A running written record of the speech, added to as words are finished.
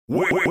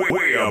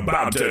We're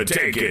about to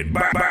take it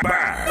back.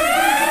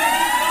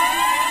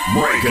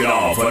 Break it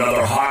off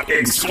another hot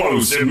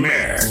explosive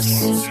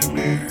mix.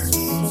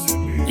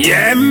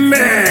 Yeah,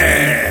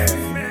 man.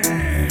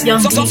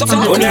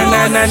 Oh, na.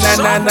 Na.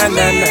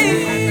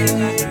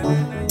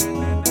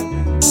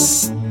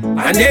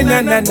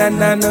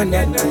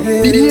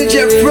 DJ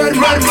Fred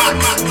Man.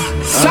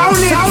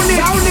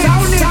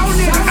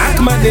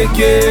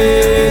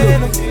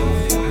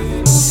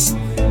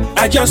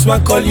 I just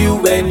want call you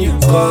when you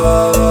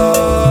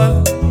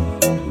call.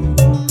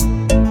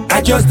 I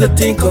just don't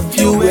think of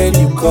you when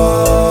you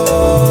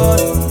call.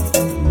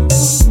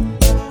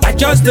 I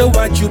just don't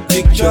want you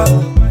picture.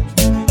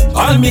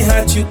 All me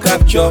heart you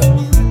capture.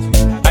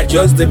 I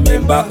just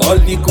remember all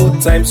the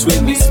good times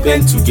when we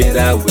spent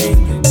together when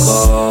you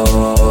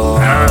call.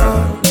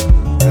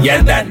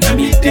 Yeah, that na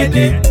me did.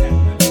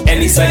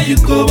 Anytime you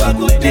go, I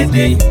go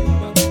did.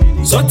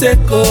 So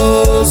take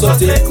go,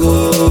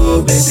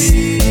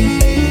 baby.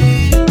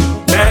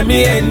 Now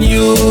me and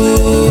you.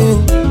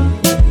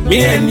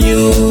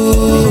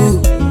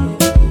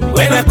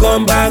 When I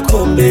come back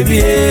home,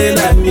 baby,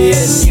 now me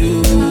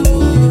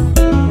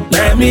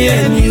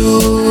and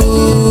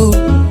you,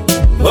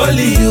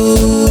 only you.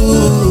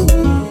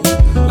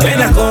 When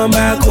I come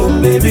back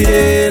home, baby,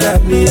 now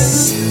me and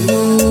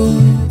you.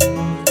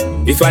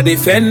 If I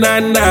defend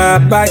Nana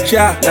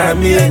Bacha, now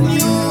me and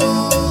you.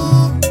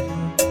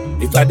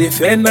 If I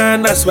defend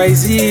Nana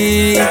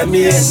Swazi, now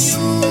me and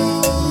you.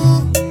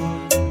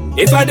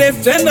 If I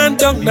defend and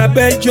dunk na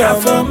Belgium,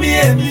 for me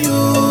and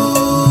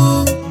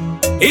you.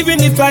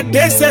 Even if I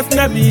safe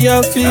na be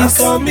office,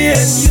 for me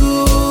and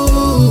you.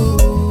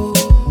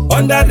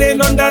 Under rain,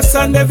 under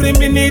sun, every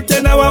minute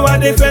and hour, I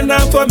defend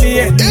for me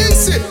and you.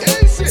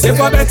 Say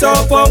for better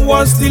or for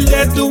worse, still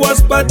there to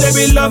us, but they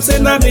be love, say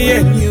na me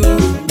and you.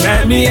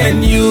 Na me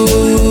and you.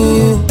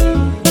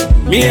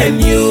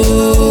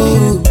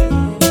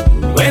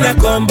 When I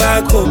come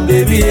back home,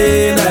 baby,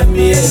 na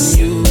me and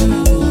you.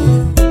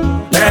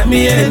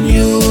 Me and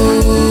you,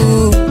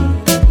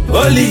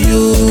 only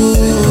you.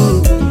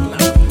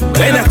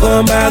 When I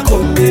come back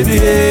home, baby,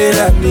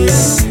 let me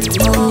and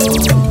you.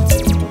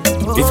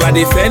 If I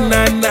defend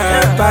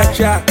Nana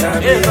Pacha,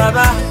 hey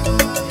Baba,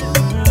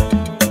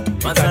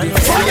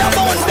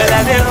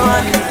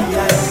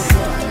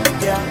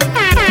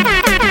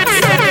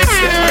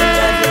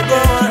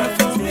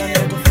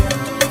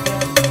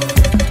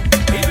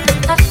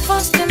 at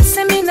first them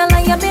say me no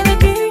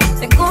liability.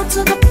 They go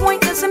to the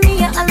point, doesn't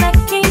mean I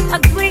like king.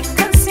 Agree,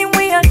 can see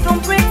we are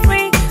don't break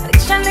free. I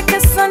shine like a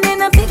sun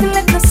in a big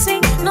like a sea.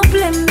 No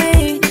blame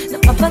me. No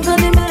papa gonna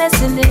be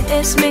blessing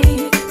it's me.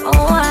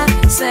 Oh, I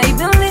say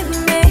believe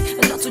me.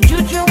 And not to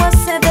juju, I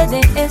said that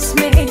they it's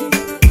me.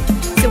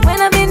 So when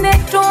I'm in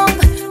that wrong,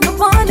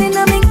 nobody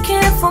no been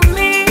care for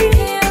me.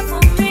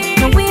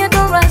 No we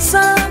don't rise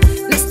up.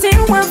 Let's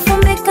still want for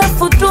make up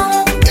for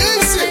doom.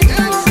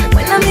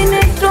 When I'm in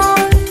that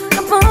wrong,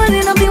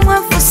 nobody no be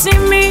one for see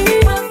me.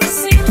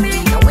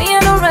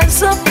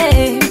 So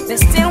hey, they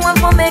still want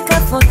for make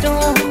up for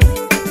doom.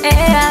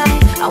 Hey,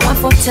 I want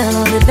for tell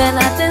all the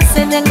bella then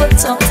say then go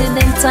talk to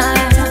them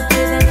time.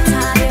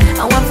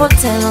 I want for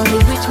tell all the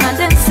rich man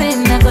then say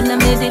I'm gonna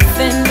be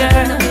defender.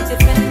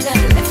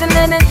 Listen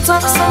and then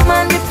talk, some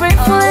man be pray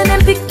for and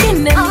then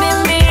begin them in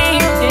me.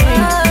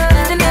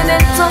 Listen and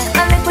then talk,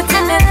 and they put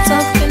in and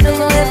talk, and they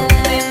go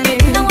everything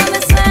me. I wanna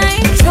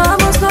say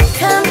troubles go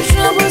come,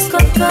 troubles go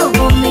go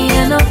on me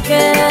and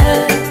okay.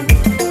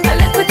 I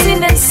like what in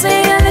them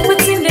say, I like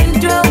what in them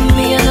do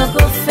me, I no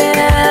go fair.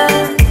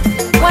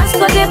 Once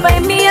go there by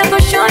me, I go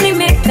surely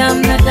make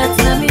them, now that's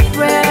not me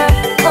prayer.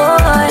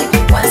 Oh,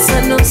 once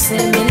I know say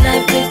me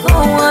life they go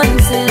on,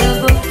 say I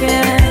go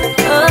care.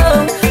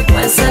 Oh,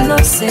 once I know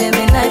say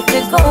me life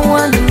they go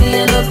on,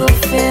 me I no go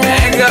fair.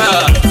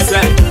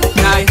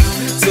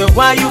 So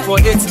why you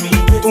forget me?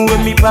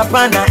 When me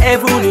papa na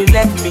heaven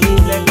elect me.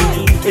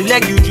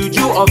 Elect you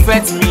juju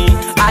offend me.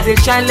 I dey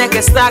shine like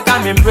a star,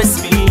 come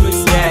embrace me.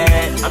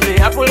 Yeah, I'm the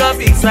apple of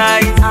his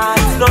eye.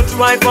 Not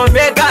try for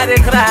make I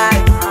dey cry.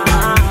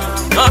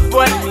 Not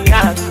point me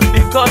out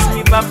because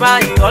me papa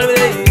he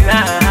always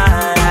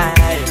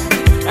lie.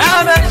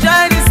 I'm a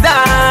shining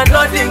star,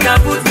 nothing can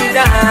put me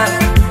down.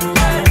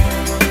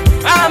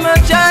 I'm a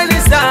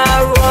shining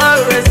star, who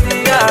always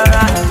be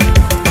alright.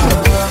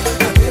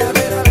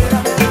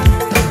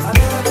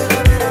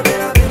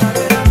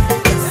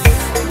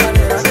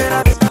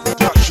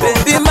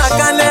 Baby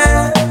Makane,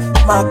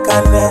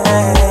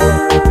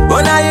 oh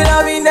now you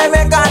love me, they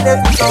make a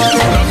difference.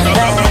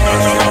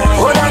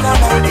 Oh na na,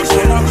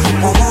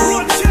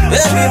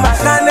 baby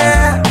Makane,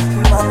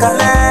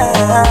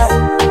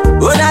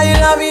 oh now you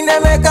love me, they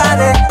make a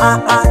difference.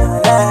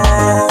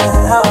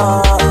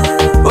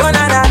 Oh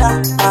na na.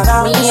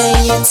 Me and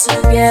you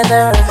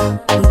together,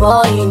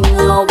 boy, you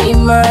know we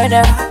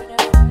murder.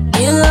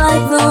 You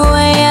like the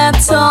way I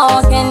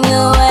talk and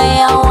the way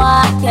I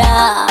walk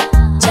out.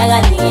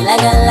 Chagani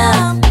lagala,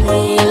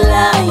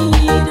 nila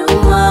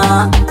iduma.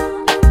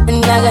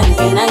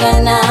 Nagani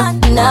nagana,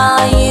 now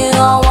you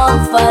are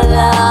one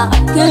fella.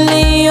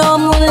 Kuli yo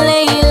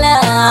muleila,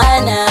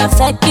 na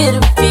take it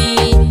to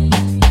feet.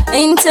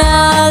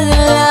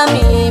 Intala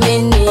mi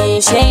mini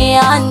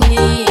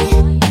shayandi.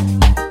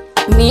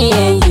 Me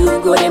and you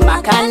go to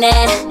Makane.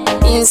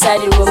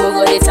 Inside the room we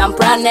go to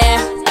Tamprane.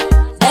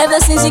 Ever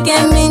since you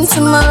came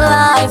into my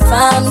life,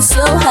 I'm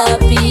so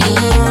happy.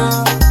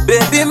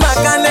 Baby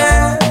Makane,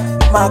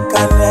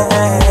 Makane.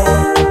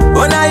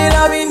 Oh now you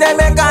love me, they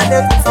make a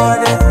day for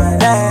them.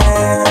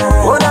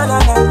 Oh na na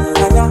na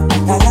na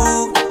na na.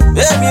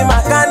 Baby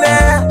Makane,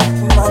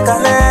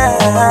 Makane.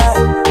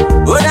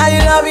 Oh now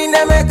you love me,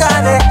 they make a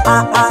day.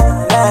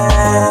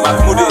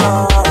 Mahmoud,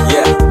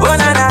 yeah. Oh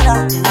na na na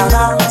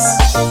na.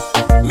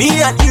 Me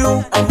and you,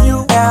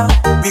 yeah.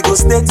 We go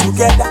stay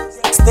together.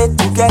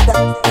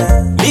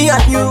 Me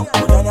and you,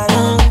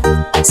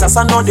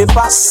 Sasa no the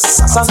pass,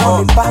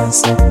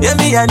 yeah,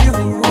 me and you,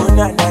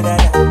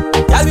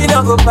 yeah, we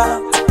no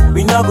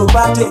go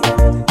back,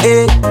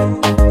 hey,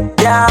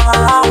 yeah,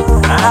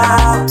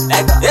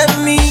 yeah,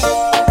 me,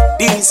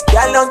 this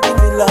girl don't give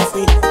me love,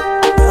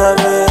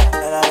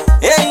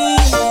 hey,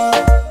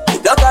 you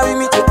don't carry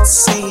me to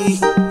see,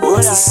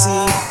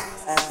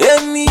 yeah,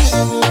 me,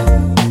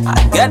 I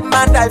get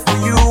my life for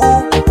you,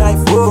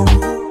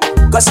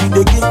 cause you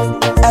dey give me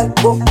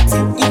elbow,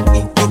 you dey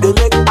make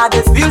I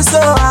dey feel so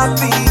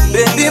happy.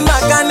 Baby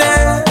Makane,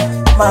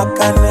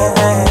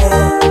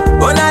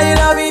 oh now you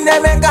love me, they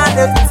make I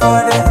dey feel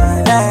for them.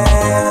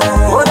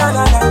 Oh na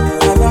na na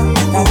na na.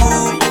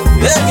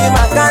 Baby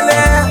Makane,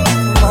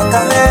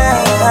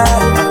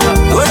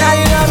 oh now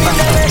you love me,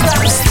 they make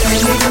I stay me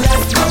the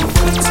left my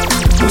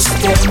foot,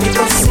 stay me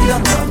go sit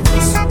on my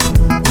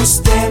foot,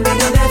 stay me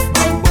the left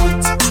my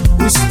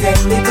foot, stay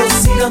me go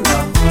sit on my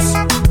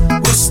foot.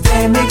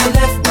 Stay me go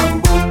left my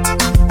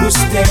boot.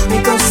 Stay me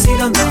go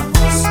sit on the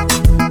house.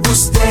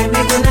 Stay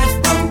me go left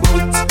my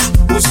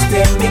boot.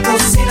 Stay me go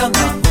sit on the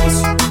house.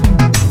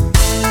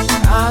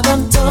 I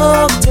don't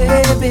talk to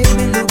you,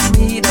 baby, look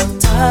me don't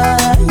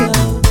tire.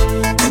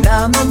 And I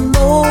don't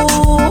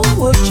know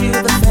what you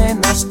the fan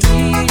of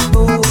street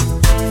boy.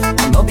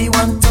 I know be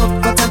one talk,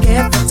 but I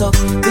get the talk.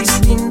 This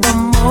in the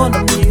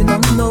morning, you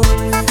don't know.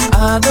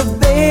 I the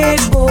big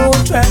boy,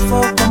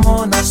 traffic, come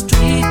on the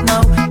street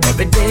now.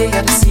 Every day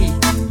I see.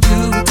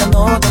 With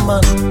another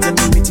man, tell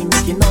me with him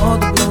making all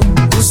the blow.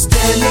 Who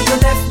stay me go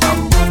left my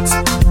boot?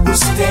 Who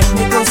stay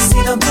me go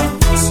sit on my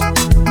house?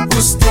 Who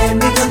stay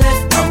me go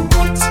left my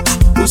boot?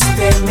 Who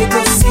stay me go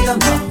sit on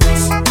my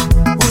house?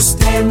 Who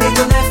stay me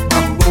go left my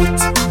boot?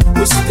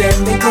 Who stay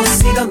me go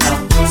sit on my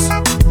house?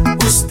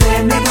 Who stay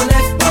me go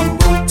left my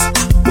boot?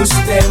 Who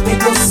stay me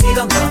go sit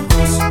on my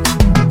house?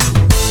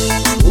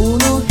 Who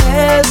no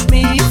help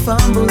me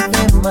fumble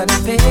them at the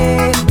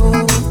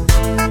paper?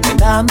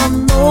 And I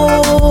don't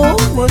know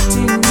what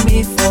in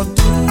me for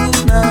do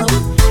now.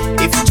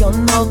 If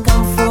John no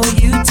come for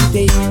you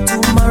today,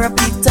 tomorrow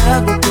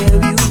Peter go where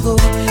you go.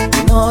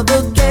 You know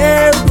the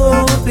girl go,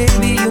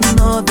 baby, you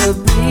know the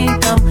bring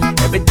come.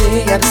 Every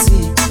day I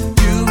see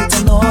you with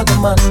another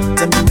man.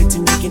 Tell me with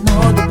him making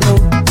all the blow.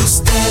 Who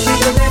stay me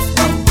go left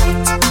my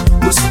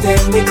foot? Who stay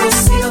me go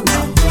sit on my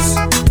house?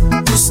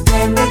 Who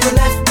stay me go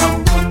left my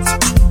foot?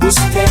 Who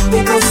stay me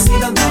go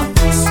sit on my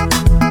house?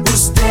 Who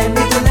stay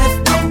me go left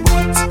my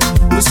foot?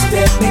 Who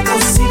stay me go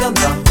sit on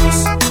the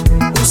house?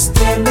 Who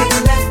stay me go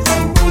left my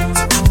foot?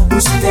 Who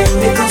stay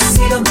me go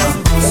sit on the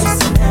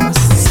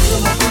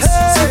house?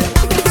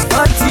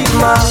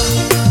 Fatima,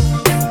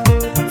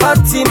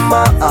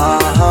 Fatima,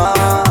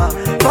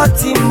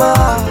 Fatima,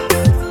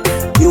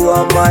 you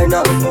are my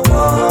number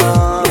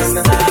one.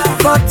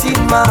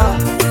 Fatima,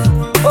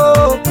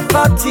 oh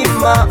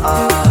Fatima,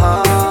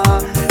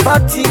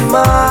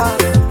 Fatima,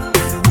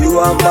 you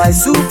are my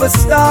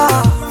superstar.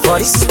 For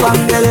this one,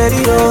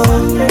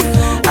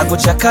 I go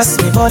jackass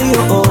me body,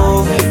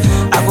 oh.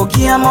 I go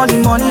give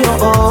money,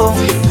 oh.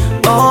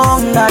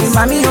 Oh, daddy,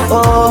 mommy,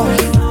 oh.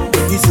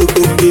 It's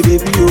okay, baby,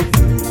 oh.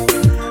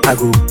 I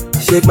go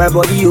shake my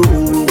body,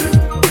 oh.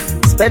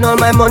 Spend all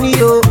my money,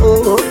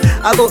 oh.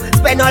 I go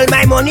spend all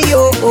my money,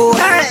 oh.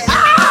 Hey.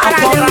 I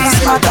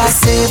promise not to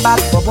say back,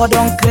 Bobo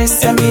don't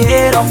crazy and me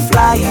head on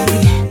fly.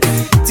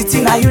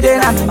 Titi now you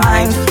there on my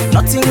mind.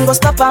 Nothing go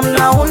stop, I'm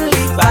now only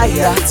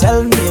buyer.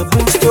 Tell me a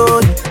good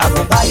story, I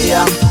go buy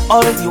am.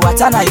 All the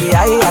water na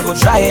I go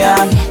try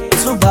am.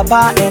 To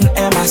Baba and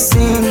Emma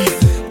sing.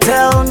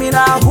 Tell me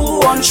now who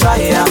won't try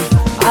am.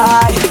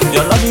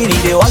 Your love me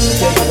they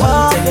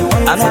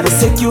wanted. I'm gonna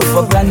take you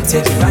for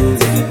granted.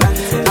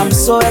 I'm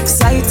so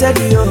excited,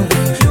 you're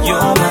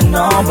my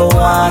number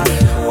one.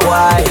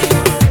 Why?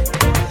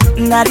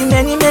 Now the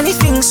many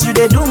things you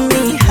they do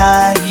me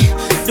high.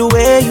 The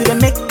way you they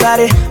make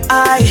body,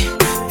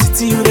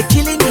 Titi you they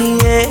killing me,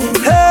 yeah.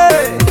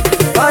 Hey,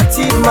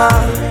 Fatima,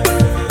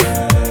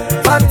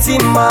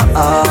 Fatima,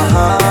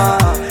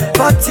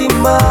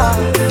 Fatima,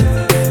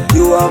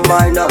 you are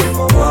my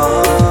number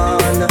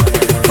one.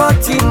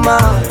 Fatima,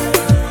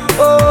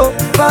 oh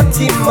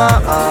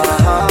Fatima,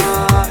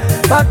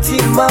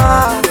 Fatima,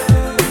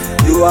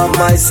 you are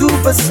my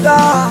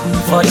superstar.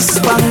 For this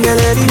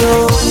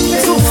bangalore,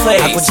 Two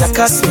Face. I go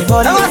jackass me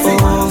body,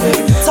 oh.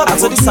 Talk I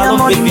to go the give Salone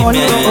money, baby, man.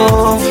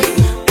 oh.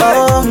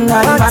 Oh,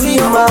 na mami,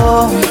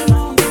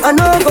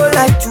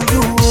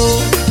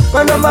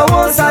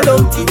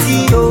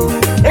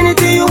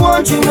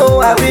 want you know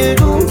I will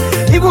do.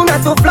 Even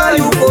not to fly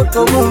you go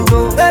to moon,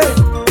 oh. Hey,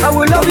 I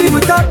will love you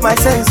without my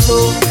sense,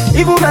 oh.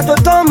 Even not to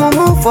turn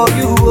move for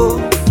you, oh.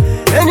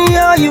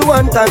 Anyhow you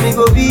want time, we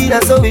go be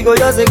that, so we go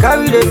just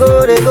carry the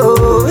go, they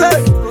go.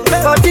 Hey,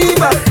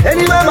 Fatima,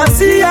 anywhere I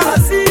see ya,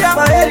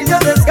 my head is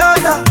just a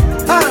scatter.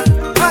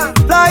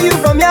 Fly you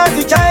from here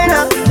to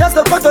China, just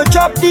to go to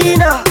chop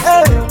dinner.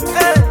 Hey,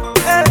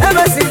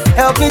 Embassy,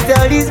 help me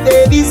tell these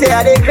babies, say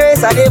I they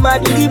crazy, I they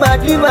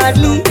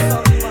madly.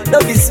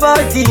 Don't be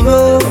smart,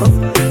 no.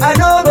 I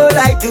don't go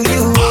lie to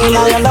you.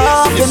 I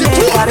love you,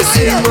 man, gotta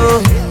sing,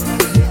 oh.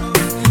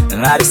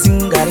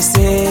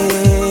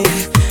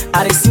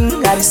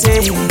 Gotta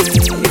say,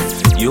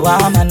 you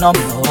are my number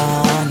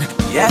one.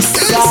 Yes,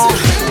 sir.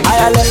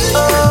 Higher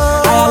level.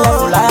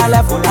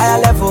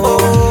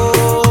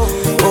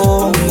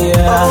 Oh,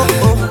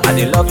 yeah. I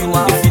they love you, I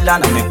feel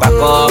and I make back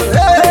up.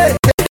 Hey.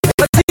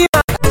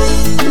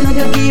 I'm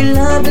gonna be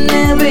loving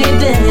every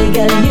day,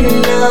 girl, you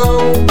know.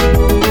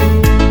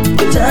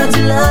 Without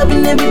your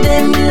loving every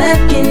day, me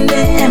lacking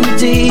the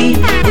empty.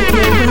 If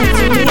you want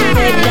to be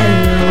make that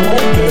know,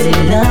 cause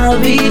I'll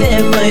be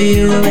there for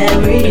you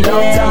every day.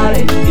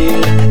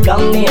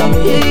 Come near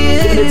me,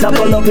 the top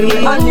of love you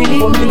and it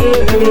for me.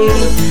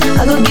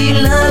 I gonna be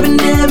loving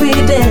every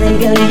day,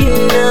 girl, you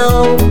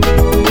know.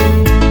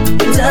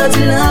 Without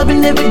your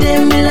loving every day,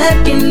 me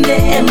lacking the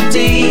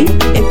empty.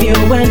 If you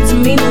want to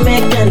me,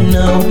 make I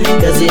know,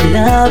 cause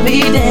I'll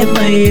be there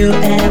for you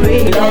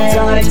every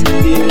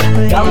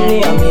day. Come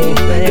near me,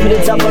 give me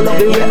the top of love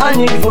you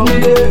and it for me.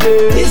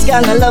 This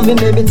kind of loving,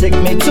 baby, take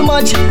me too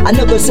much. I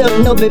no go say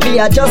no, baby,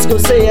 I just go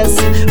say yes.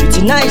 With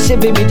your nice shit,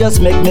 baby, just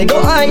make me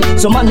go high.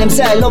 Some man them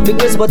say I love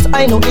because, but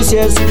I know it's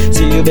yes.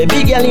 See you,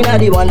 baby girl, you know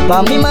the one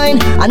for me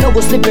mind. I no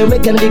go sleep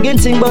and can begin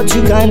thing, but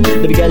you can.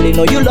 Baby girl, you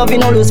know you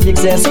loving always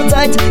fix and so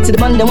tight. See the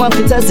man them want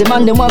to test, the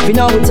man them want to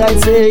know what I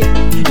say.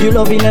 You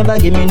love you never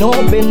give me no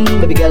pain.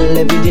 Baby girl,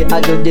 every day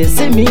I go they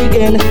see me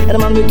again. And the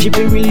man will keep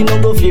it really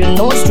no go feel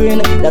no strain.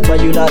 That's why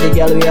you know the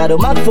girl we are the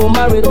mark for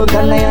married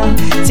Bokanaya.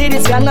 See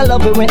this kind of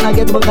love when I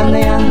get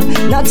Bokanaya.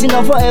 Not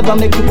enough forever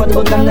make you put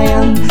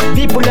Bokanaya.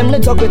 People them they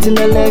talk it in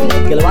the leg.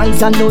 Girl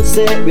once I know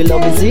say we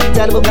love is it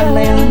at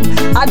Bokanaya.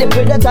 I the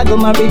pray that I go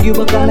marry you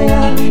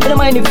Bokanaya. And the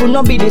mind if you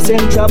not be the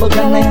same trouble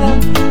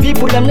Bokanaya.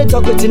 People them they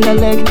talk it in the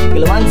leg.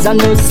 Girl once I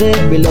know say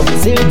we love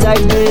is it at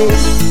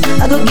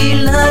I go keep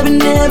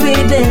loving every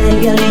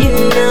day, girl,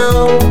 you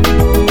know.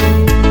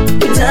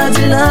 Without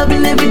your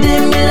loving every day,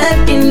 me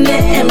lacking the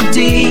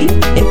empty.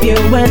 If you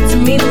want to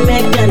me,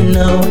 make I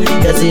know,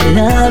 cause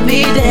I'll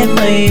be there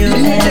for you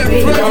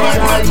every day.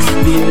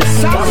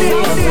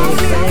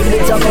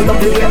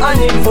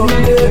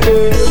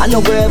 I know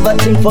wherever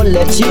think for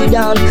let you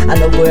down. I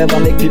know wherever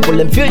make people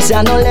them feel say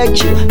I don't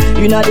let you.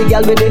 You know the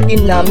girl with the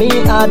inner me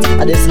heart.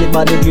 I just sleep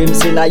at the dream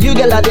say now you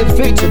girl are the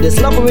free to this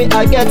love way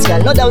I get.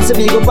 Girl no doubt say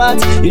we go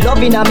part. You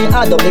love in me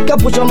heart don't make a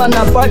push your man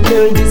apart.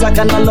 Girl this I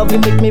cannot love you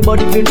make me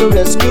body feel to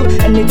rescue.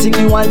 Anything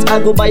you want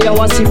I go buy you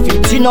once you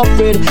fit. You not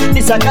afraid.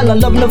 This I cannot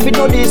love no fit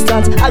no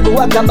distance. I go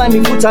walk and buy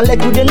me foot and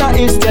leg within a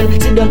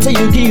instant. See don't say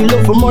you give you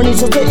love for money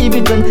so say if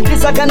it done.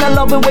 This I cannot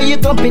love the way you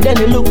company then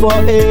you look for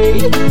a.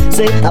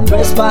 Say I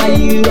press by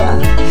you.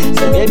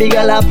 Say baby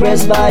girl I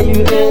press by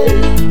you.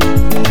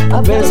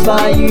 I press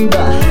by you.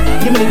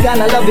 Give me the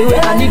kind of love the way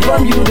I need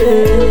from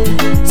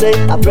you. Say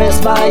I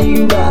press by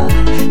you.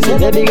 Say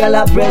baby girl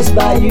I press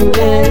by you.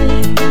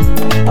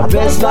 I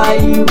press by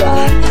you.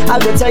 I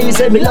go tell you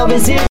say me love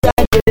is here.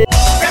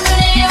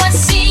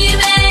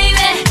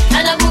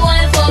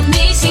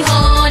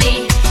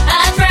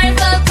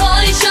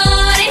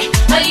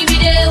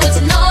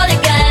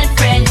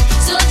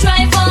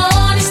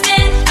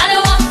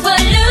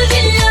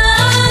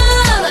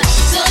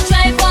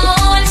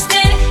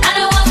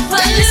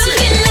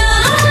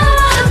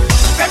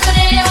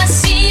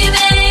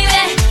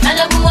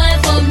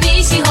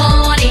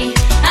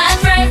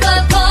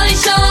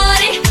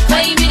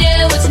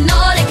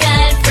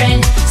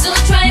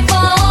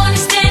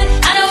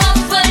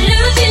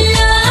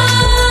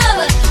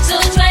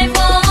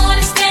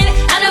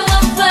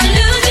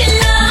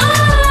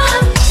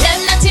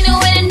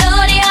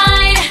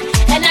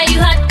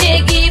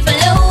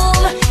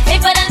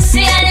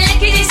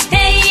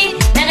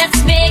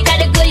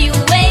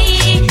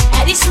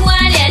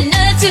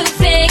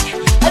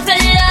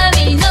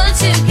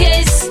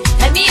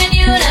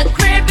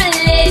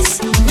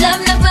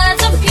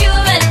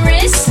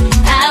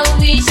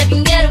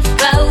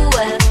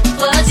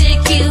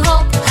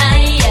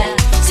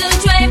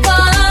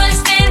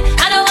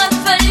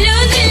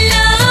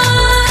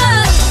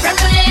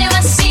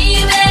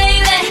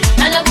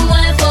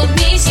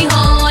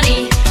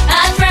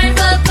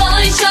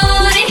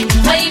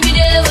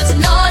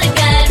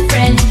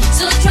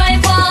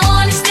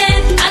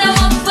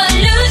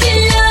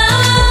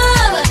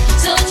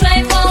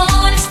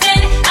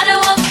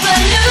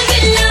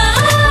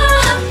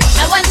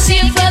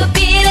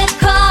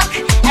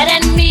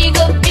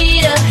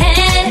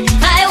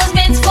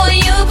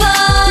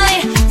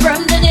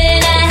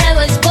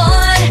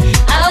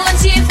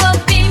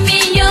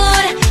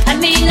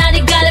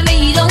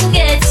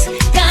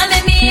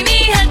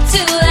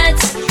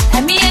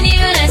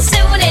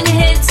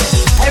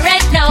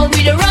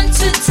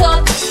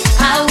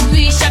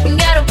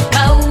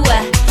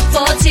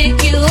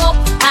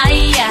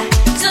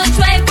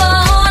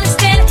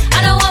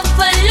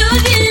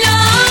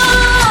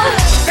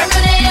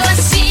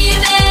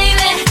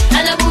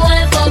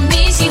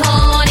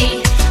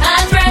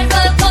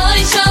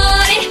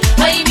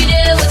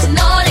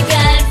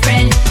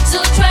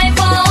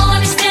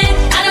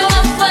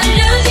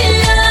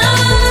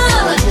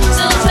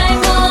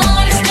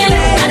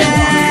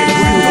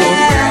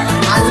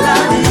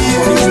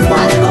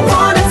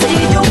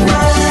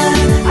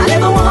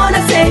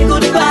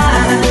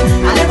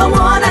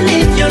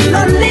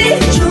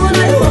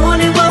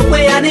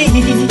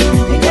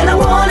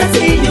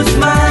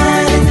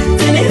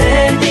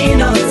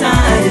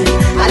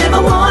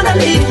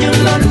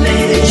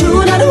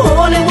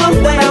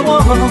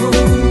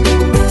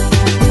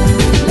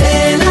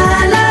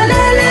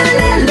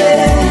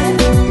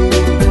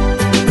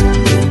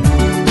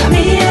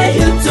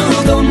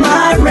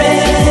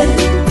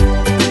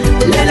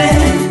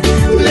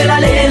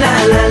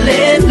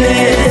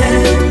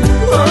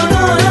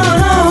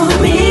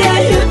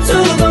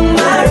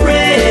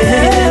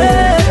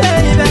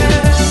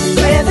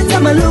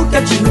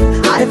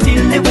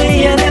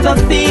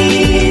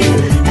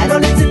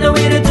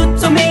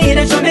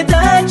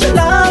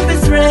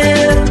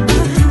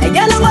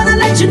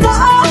 you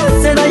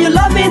know, say that you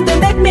love me, they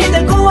make me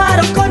they go out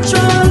of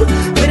control.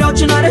 Without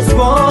you not this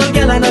world,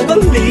 girl, I not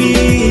gonna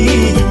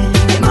leave.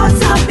 It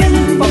must have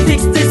been for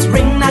fix this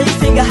ring now your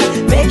finger,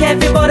 make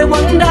everybody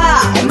wonder.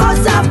 It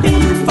must have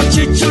been for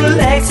treat you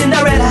like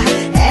Cinderella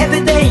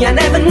every day and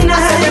every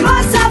night. It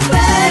must have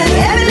been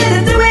every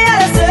little thing we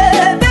had to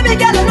say. Baby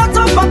girl, I'm not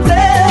on my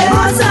play. It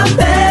must have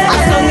been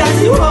as long as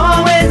you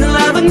always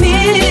loving me.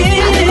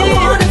 I never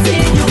wanna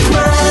see you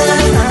cry,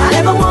 I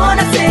never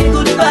wanna say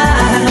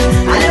goodbye,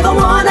 I never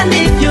wanna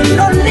leave you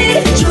lonely.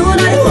 You're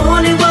not the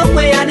only one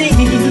way I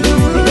need.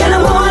 Girl, I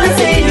wanna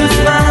see you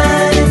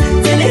smile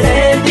till it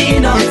ain't been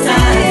no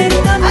time.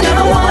 I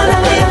never wanna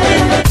leave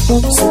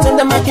you.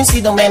 Sometimes I can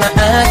see the man I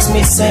ask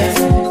me, say,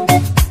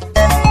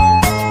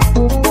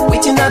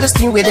 which another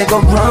thing where they go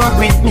wrong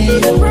with me?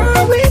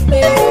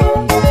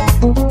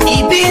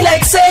 It be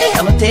like say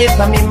I'm a tape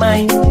on me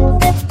mind.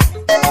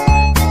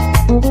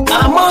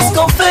 I must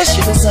confess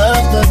you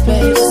deserve the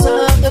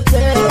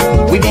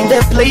best. We been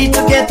there play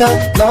together,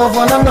 love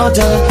one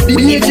another. We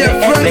even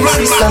act like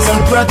sisters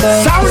and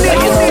brothers. Now you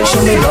know they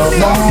show me love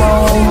no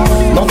more.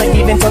 No, they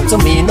even talk to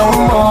me no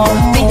more.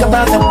 Think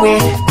about the way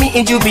me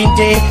and you been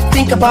there.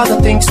 Think about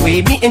the things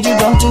we me and you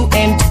don't do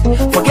and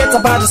forget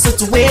about the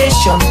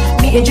situation.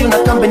 Me and you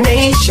not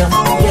combination.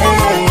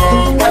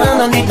 Yeah. I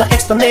don't need no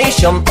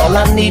explanation. All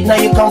I need now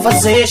your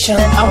conversation.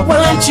 I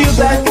want you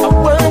back. I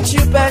want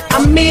you back.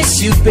 I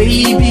miss you,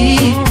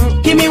 baby.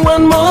 Give me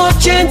one more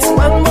chance.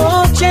 One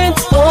more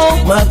chance.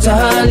 Oh, my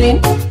darling.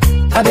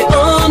 I be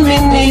on my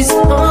knees.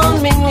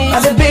 On my knees. I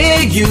be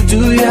beg you,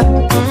 do ya?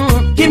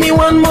 Give me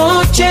one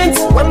more chance.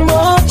 One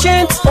more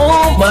chance.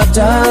 Oh, my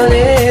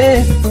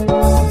darling.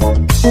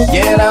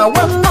 Yeah, I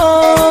wanna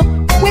know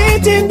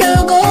waiting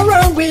to go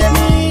wrong with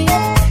me.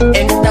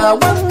 And I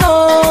wanna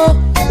know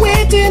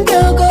waiting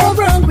to go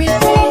wrong with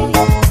me.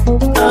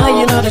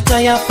 You know the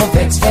tire for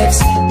vex.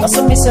 Now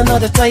some miss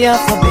another tire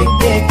for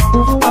big.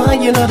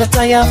 You know the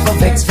tire for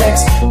vex.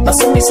 Now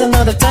some miss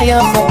another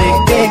tire for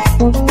big.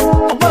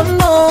 I wanna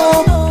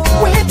know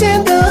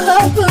waiting to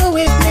happen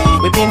with me.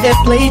 We been there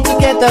play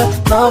together,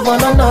 love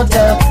one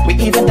another. We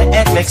even they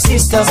act like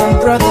sisters and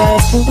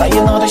brothers. Now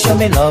you know they show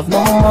me love no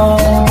more.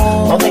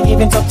 No, they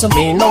even talk to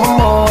me no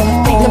more.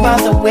 Think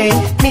about the way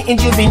me and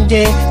you been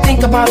there.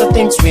 Think about the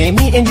things we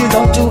me and you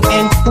don't do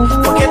and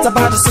forget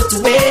about the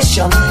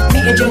situation. Me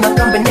and you no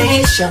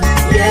combination.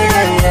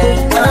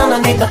 Yeah. I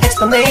don't need no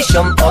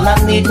explanation. All I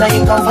need now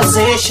your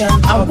conversation.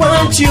 I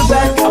want you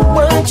back. I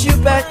want you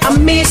back. I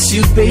miss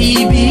you,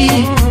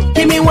 baby.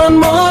 Give me one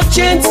more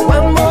chance.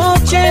 One more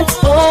chance.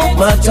 Oh,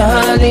 my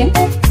darling.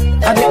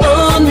 I be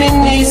on my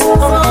knees.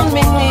 On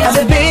my knees. I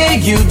be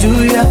beg you,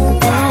 do ya?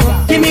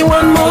 Give me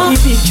one more. You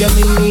picture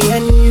me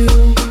and you,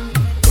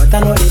 but I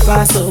know the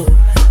past, so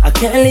I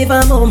can't live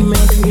a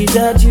moment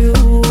without you.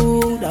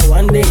 That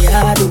one day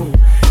I do.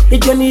 The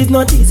journey is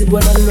not easy,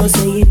 but I know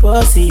say it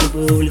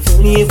possible. If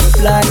only if we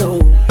plan,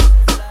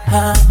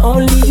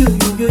 only you.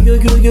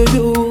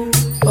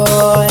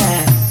 Oh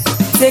yeah.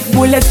 Take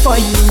bullets for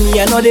you, me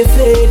I know they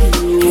fade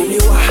you.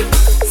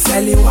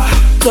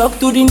 Talk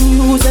to the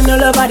news and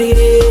all about the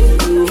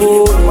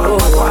radio.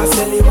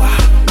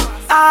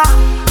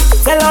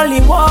 Tell only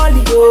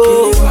Wally,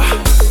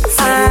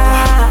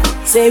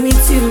 say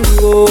with you,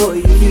 you.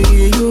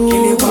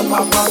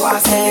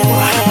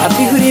 A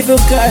beautiful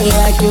girl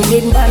like you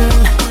need man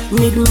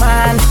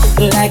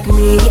like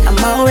me. I'm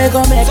always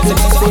gonna make you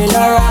feel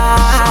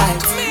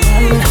alright.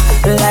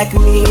 Man like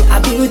me, a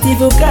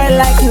beautiful girl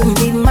like you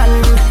need man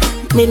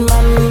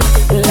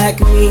like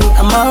me.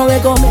 I'm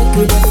always gonna make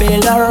you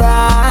feel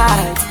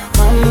alright.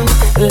 Man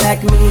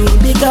like me,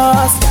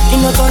 because you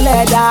know to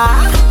leather,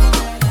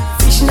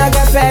 fish no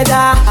get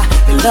feather.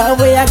 The love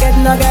way I get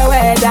no get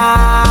weather.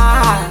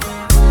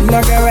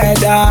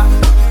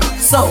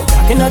 So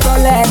you know to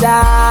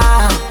leather,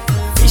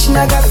 fish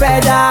no get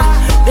feather.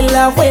 The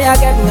love way I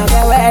get no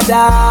get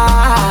weather.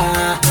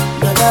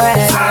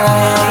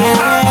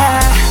 Yeah.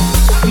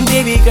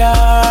 Baby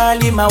girl,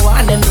 you my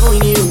one and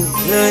only you.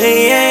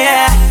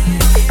 Yeah.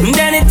 And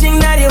anything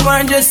that you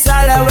want, just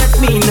holler with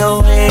me,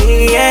 no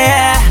way.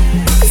 Yeah.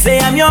 Say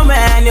I'm your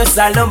man, you're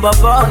Salone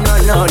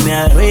no.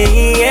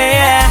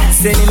 Yeah.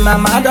 Say me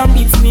mama don't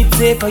beat me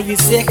tape for you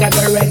sake, I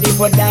got ready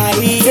for die.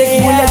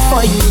 Take bullet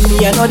for you,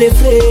 me I know they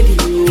afraid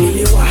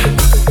you.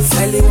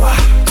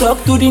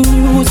 Talk to the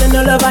news and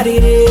all over the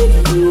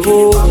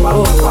radio.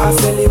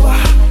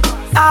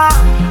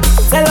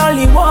 Tell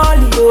only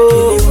Wally,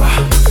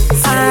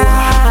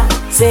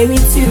 say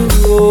with you,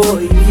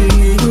 you.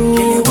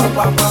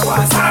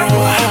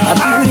 A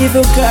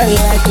beautiful girl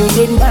like you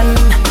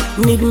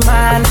need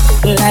man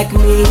like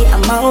me.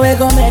 I'm always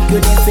gonna make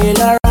you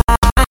feel alright.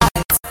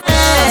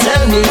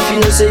 Tell me if you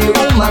know say you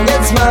woman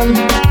gets man.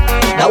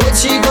 Now what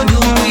she go do,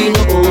 you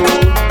know?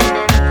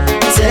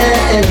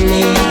 Tell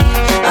me,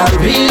 I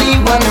really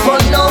want for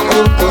no.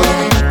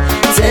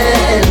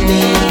 Tell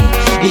me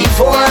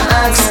before I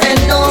ask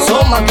and no. So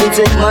I can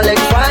take my leg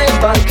fry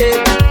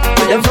pancake.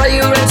 Them fry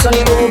you rinse on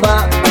the over.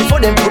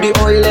 Before them put the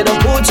oil, let them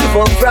put you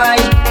for fry.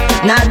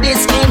 Now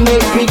this can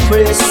make me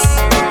press.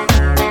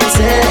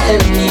 Tell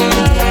Tell me,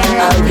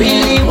 I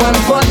really want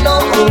for no.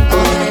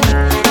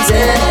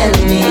 Tell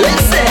me,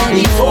 listen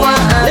before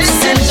I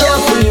listen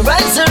carefully.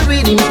 Rise and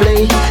read and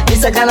play.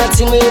 This a kind of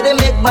thing where they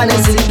make money.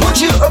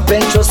 Put you up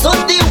and trust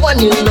not the one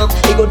you love.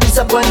 It go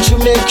disappoint you,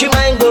 make your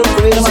mind go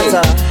crazy. No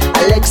matter,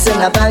 Alex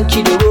and a bank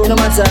you the road. No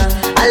matter,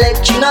 I let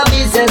you no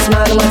business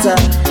man. No matter,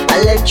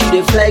 I let you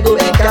the fly go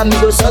and come me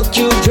go suck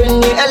you, drain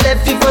you and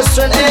left you for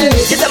strength. Hey,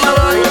 give them a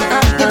run,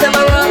 give them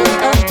a run,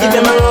 give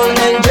them a run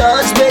and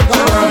just make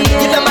you run.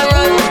 Give them a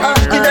run,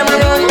 give them a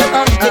run,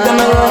 give them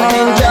a run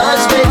and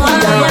just make you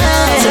run.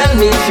 Tell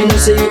me if you know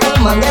say you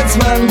my next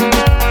man.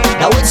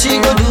 Now what you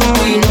go do,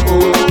 you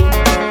know?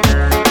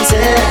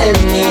 Tell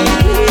me,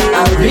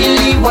 I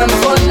really want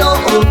for no.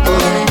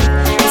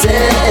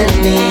 Tell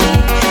me,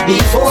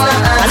 before I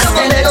ask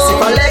and go.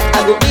 If I let, I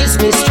go ease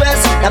me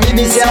stress. Now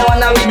baby say I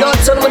wanna we don't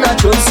turn when I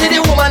choke. See the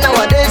woman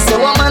nowadays, the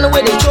woman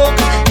with the choke.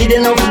 He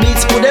didn't know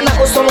beats, put in a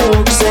custom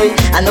work. Say,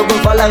 I know go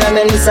follow them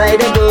inside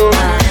the go.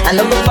 I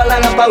know go follow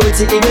them power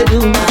to give do.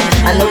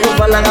 I know go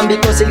follow them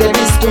because he get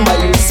this too. But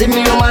you see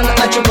me, your man,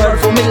 I chop her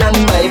for me land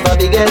my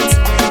baby get.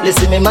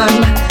 Listen me man,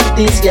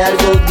 this girl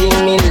go give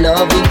me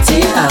love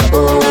till I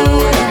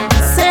old.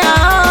 Say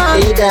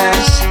hey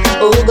dash,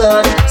 oh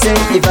God, say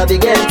if I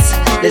beget.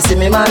 Listen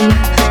me man,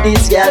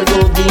 this girl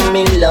go give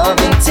me love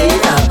till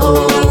I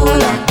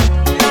old.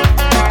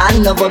 I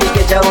know Bobby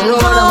get your own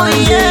roll.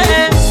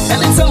 Yeah.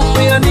 Anytime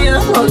we are there,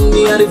 run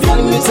me and the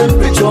feel me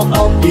temperature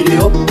up, it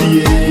up,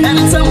 yeah.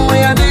 Anytime we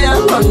are there,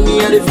 run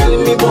me and the feel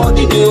me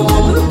body they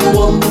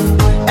warm.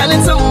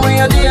 Anytime we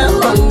are there,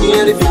 run me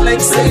and the feel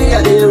like say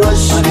I they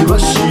rush,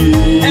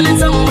 yeah.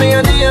 Anytime we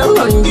are there,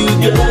 run you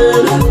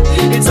girl,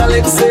 it's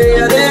like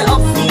say I they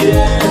up,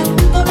 yeah.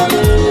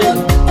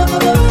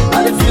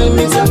 And the feel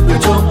me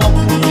temperature up,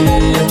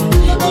 yeah.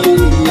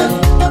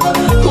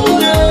 Oh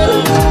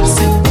girl,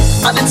 see,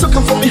 and they took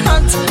him from me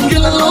heart,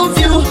 girl I love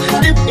you.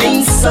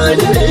 Inside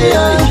the day,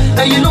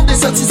 and you know they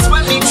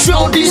satisfy me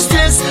throughout these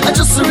days. I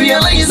just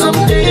realize I'm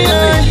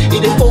there.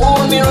 It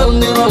hold me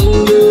round and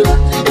round, girl.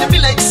 It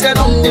feel like said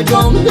on the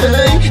drum,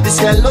 hey.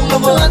 This guy love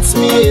never lets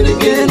me in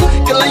again.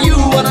 Girl, like you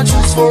wanna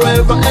choose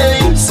forever,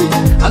 hey. See,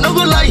 I no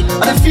go lie,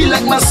 I feel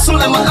like my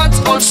soul and my heart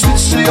all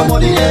switch to your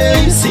body,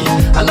 hey. See,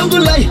 I no go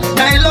lie,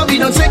 I love you,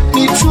 don't take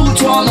me through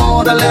to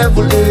another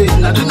level, hey.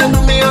 Now do not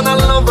do me and I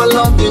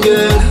love you,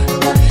 girl.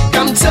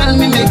 Come tell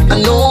me, make I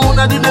know.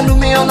 Now do not do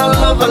me and I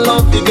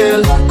love you,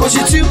 girl. Cause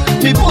you too,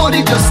 me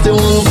body just the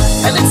one.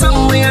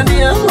 Anytime we are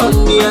there,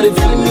 run me and the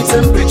feeling me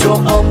temperature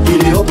up,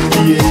 it up,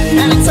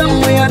 yeah.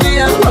 Anytime we are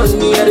there, run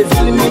me and the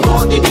feeling me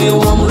body they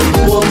warm.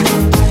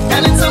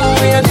 Anytime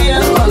we are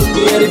there, run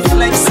me and the feel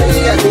like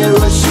say I they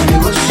rush,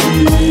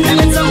 yeah.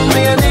 Anytime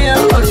we are there,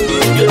 run me,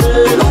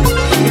 girl.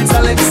 It's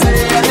like say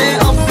I they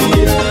up,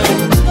 yeah.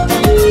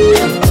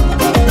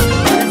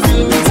 I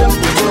feel me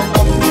temperature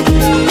up,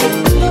 yeah.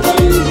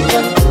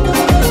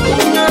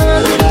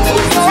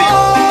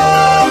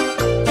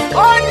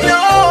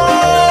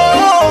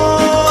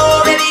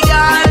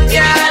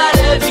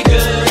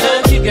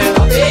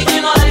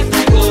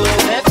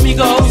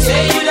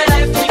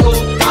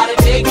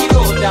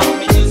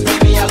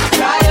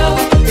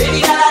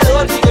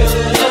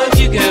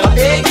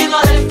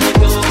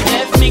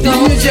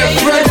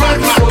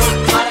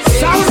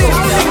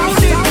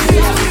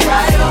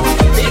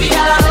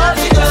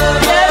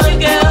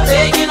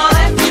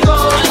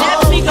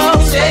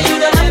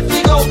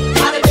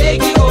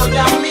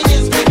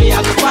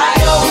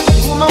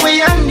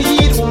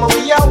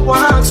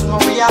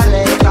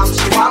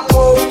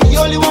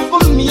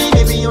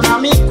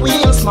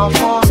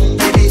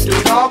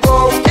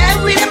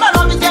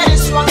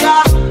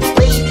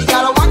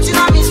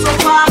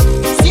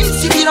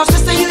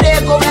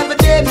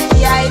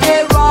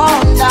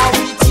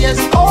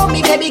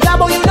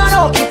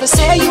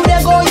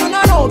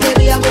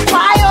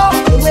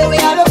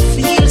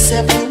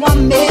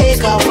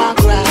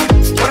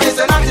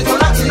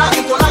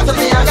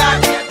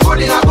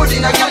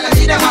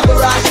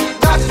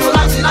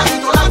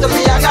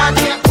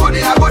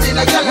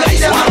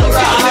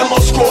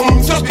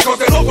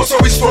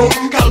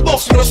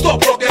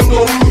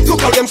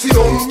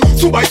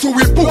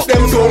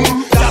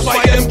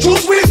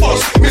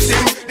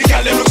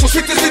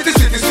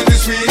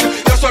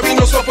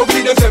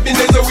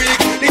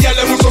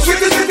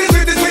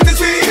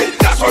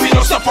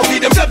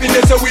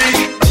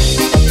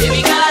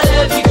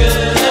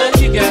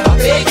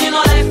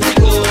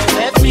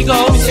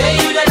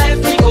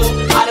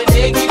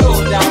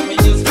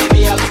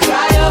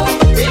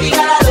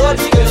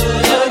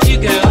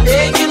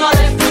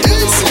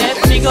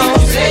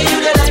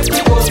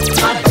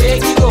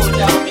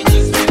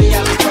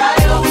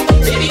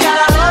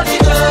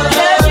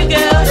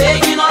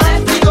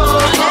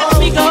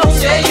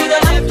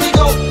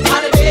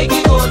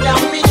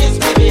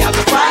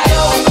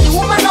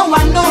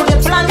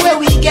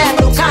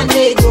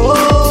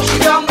 She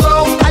don't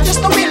go.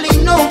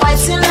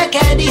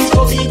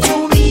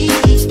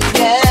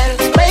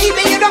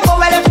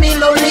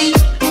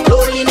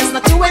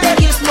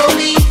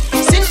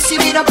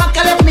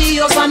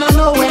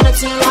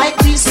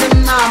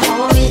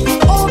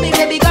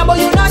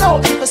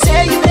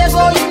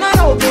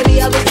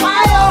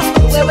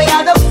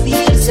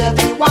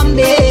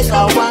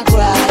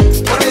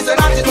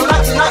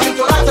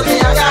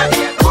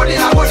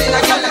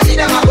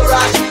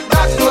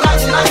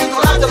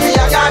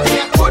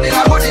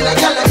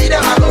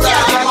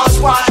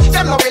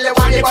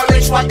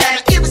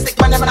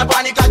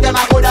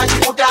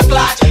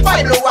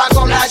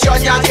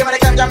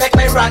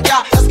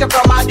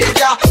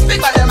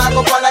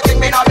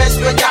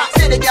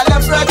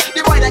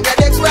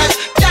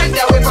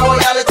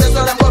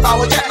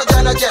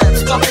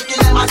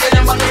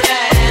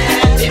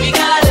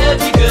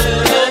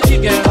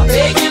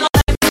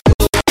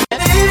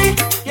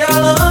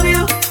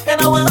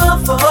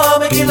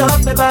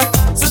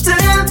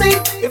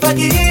 If I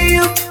give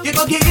you, you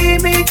gon'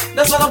 give me.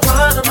 That's what I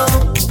wanna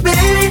know.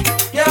 Baby,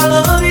 yeah, I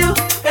love you,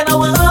 and I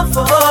want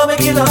for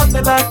make you love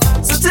me back.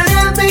 So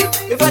tell me,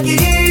 if I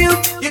give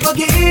you gon'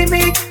 give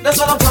me. That's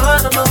what I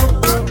wanna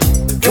know.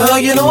 Girl,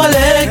 you know I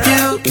like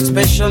you,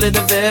 especially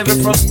the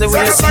very first day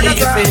when I see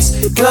your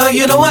face. Girl,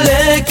 you know I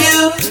like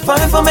you,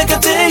 fine for make a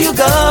day you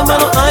got,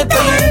 man, I'm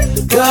for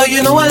you. Girl,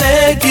 you know I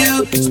like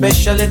you,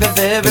 especially the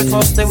very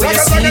first day when I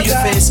see your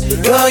face.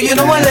 Girl, you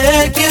know I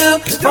like you,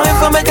 fine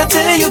for make a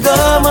day you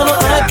got, man,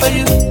 I'm for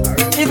you.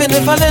 Even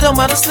if I let them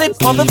out of sleep,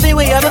 all the thing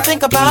we had to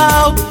think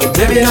about,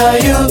 baby,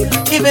 not you.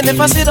 Even if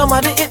I sit on my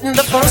eating,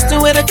 the first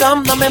thing where they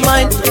come to my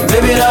mind,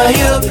 baby, not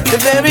you.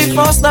 The very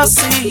first I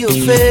see your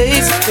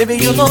face, baby,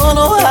 you don't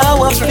know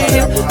how I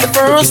feel. The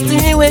first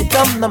thing will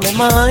come to my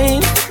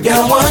mind. Yeah,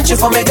 I want you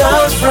for my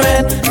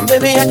girlfriend. And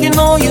baby, I can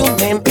know your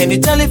name, any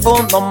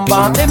telephone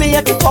number. Baby,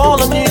 I can call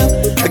on you.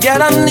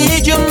 Girl, I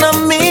need you,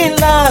 not me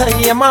lie.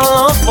 Yeah, my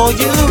love for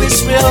you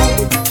is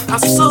real. I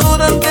saw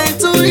the thing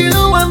to you,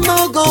 I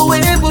know go away,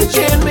 but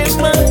change me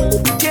mind.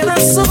 Girl, I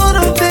saw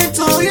the thing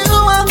to you,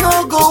 I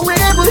know go away,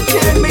 but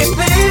change me,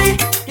 baby.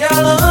 Yeah,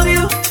 I love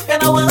you,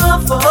 and I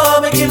want for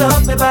make you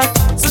love me back.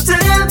 So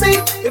tell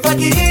me, if I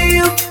give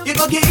you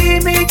gon'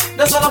 give me.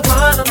 That's what I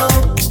wanna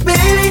know,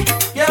 baby.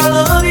 Yeah, I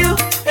love you,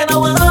 and I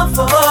want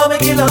for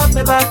make you love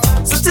me back.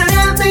 So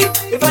tell me,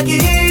 if I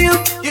give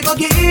you gon'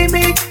 give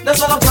me.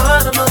 That's what I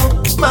wanna know,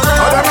 man.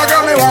 Adama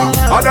got me one,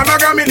 Adama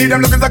got me need.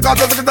 Them looking to cut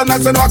us, look at the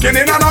nice and walking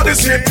in and out the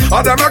street.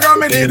 Adama got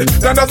me need,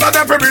 then there's a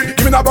them for breed.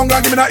 Give me that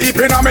bunga, give me that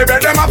eeping, and me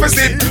bed them off a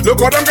sleep. Look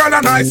how them girl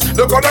are nice,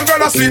 look how them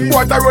girl are sweet.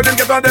 Boy, I road them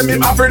get on them,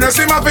 him happiness,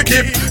 him have to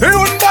keep. He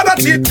wouldn't bother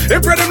cheat, he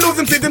pray them lose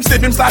him, sleep him,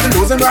 sleep him, start him,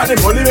 lose him, ride him,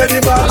 only ready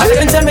back. I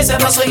didn't tell me, say,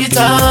 that's what you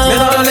done. Me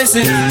not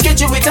listen, get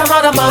you with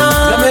another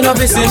man. Let me not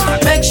listen,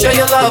 make sure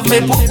you love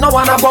me, put no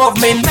one above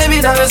me.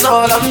 Baby, that is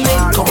all I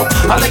need, come on.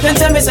 All they can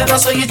tell me, say,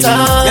 that's what you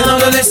done. Me not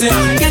listen,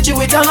 get you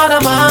with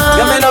another man.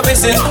 Let me not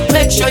listen,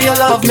 make sure you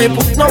love me,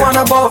 put no one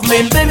above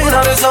me. Baby,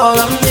 that is all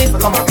I need,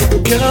 come on.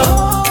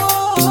 Yeah.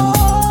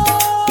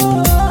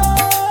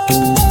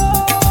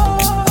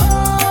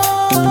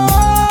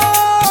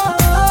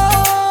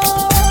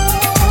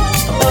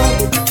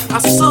 I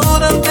saw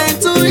the thing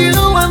to you,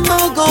 I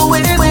know go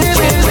away.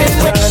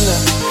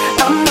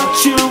 I'm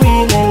not you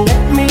really,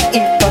 let me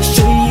if I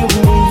show you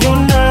me,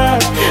 you're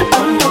not.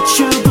 I'm not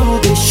you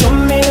good, they show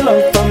me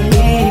love for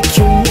me,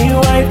 kill me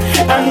wife.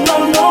 I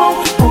don't know,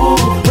 ooh,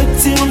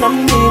 waiting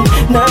on me,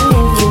 now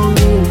you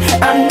mean.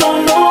 I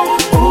don't know,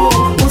 ooh,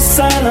 who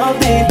sign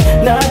of it,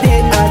 now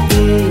they are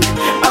deep.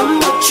 I'm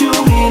not you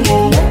really,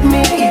 let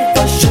me if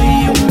I show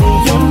you me,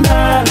 you're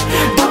not.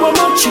 But I'm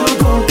not you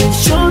good, they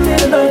show me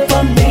love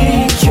for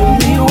me, kill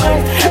me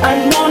wife.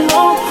 I don't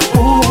know,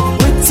 ooh,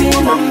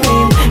 waiting on me,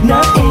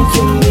 now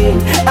you mean.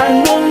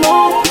 I don't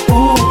know,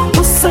 ooh,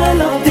 who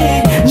sign of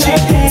it,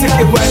 take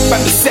the wife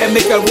and the same,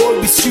 make a roll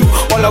with you.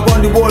 All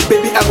around the world,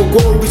 baby, I will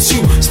go with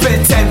you.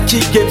 Spend time,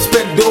 kick games,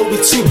 spend dough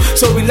with you.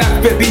 So relax,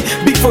 baby,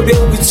 big for day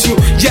with you.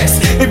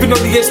 Yes, even though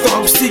the rest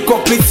I'm still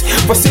complete.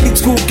 For saying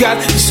it's good, girl,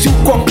 it's too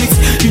complete.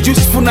 You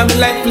just put on the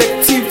life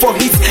like team for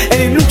hits. And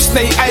it looks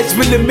like your eyes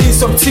really mean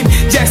something.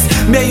 Yes,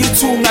 me and you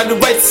two, now the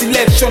right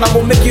selection. I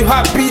will make you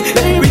happy,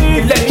 like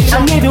big election.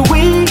 I need a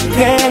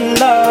weekend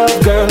love,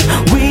 girl.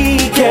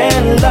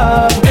 Weekend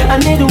love. I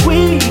need a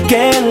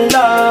weekend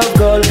love,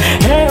 girl.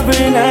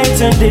 Every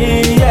night and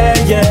day, yeah,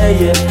 yeah,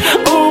 yeah.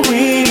 Oh,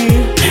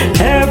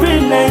 every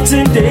night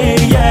and day,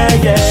 yeah,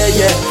 yeah,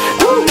 yeah.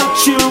 I'm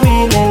not you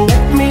really,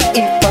 let me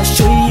if I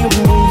show you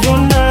me,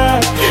 you're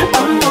not.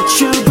 I'm not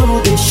you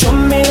good, they show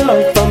me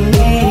love for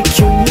me,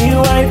 kill me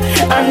wife.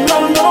 I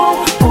don't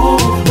know, ooh,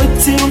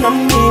 waiting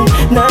on me,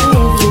 now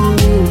you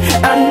mean.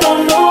 I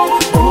don't know,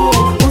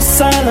 ooh, who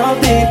sign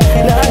of it,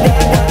 now they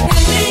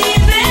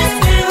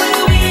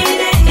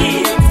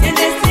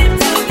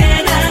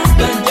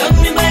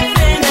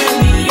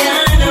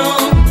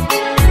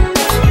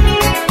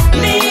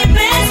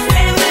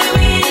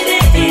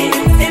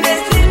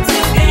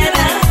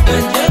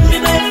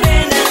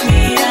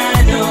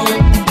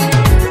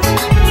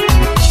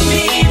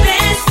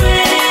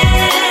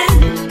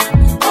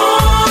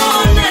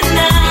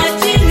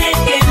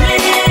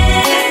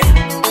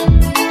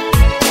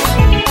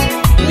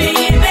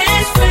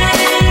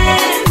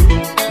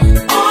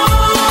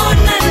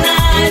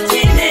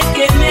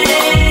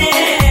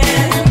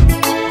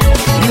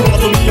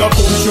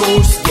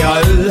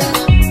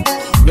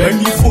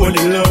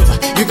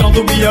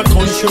a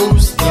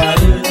conscious girl.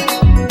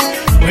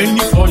 When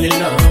you fall in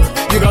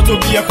love, you got to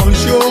be a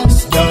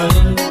conscious girl.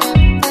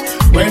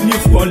 When you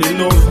fall in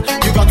love,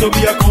 you got to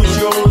be a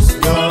conscious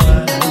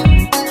girl.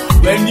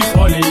 When you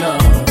fall in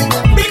love,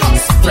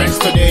 because friends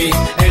today,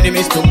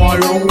 enemies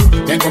tomorrow.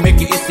 Then go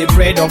make you eat the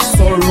bread of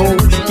sorrow.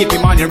 Keep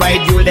your money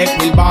right, you like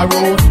will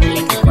borrow.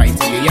 Make you cry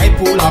till you eye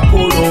pull a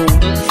polo.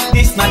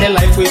 This not the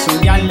life we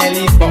should young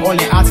live, but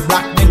only ask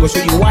black men go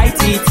show you white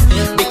teeth.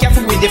 Be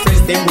careful with the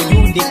friends, them when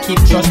you they keep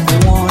just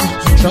the one,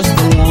 just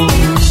the one.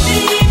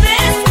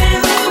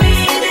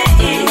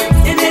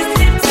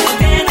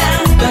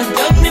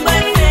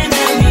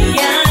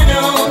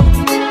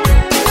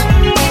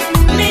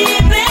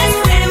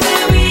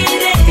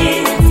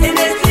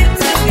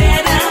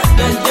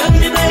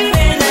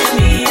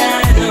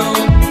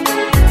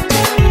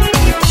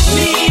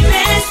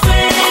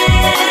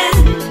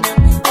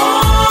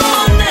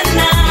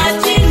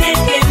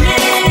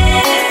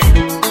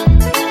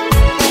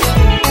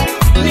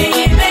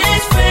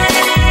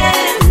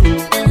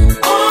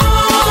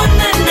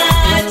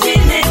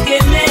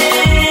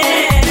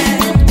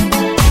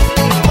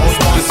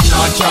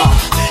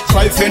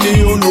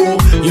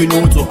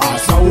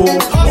 show,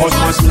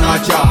 husband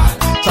snatcher.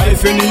 Try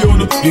fini you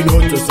know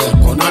to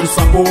second and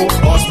sapo,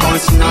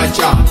 husband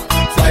snatcher.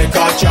 Fly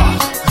catcher,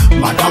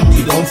 madam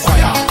you don't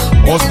fire,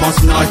 husband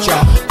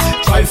snatcher.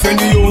 Try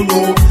fini you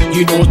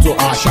know to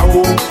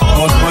show,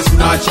 husband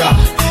snatcher.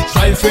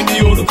 Try fini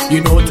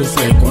you know to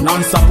second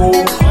and sapo,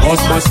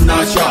 husband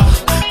snatcher.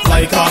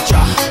 Fly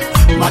catcher,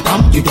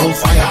 madam you don't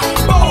fire.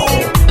 Oh.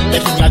 They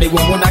can get the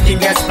woman that can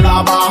get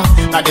splabber.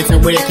 That is a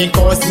way they can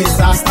cause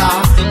disaster.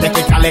 They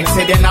can collect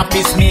say they're not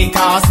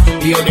peacemakers.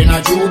 You're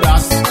not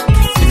Judas.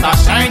 If I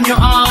shine your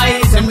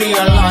eyes and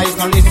realize,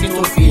 don't listen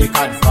to fake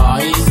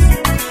advice.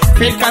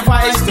 Fake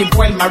advice keep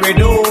well married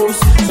those,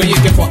 so you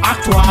can for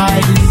act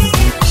wise.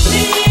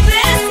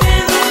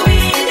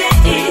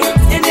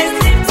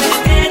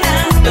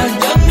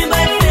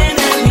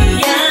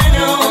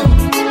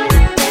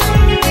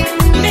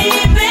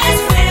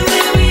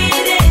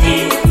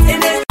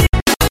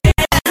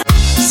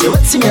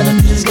 Me, I don't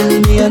know this girl,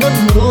 me, I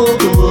don't know.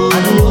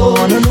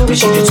 We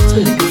should just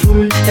look a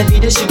fool. Every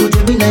day she go to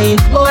me night.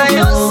 Oh, I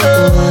also.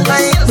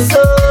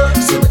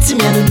 So what's me,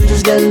 I don't know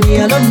this girl, me,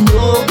 I don't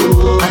know.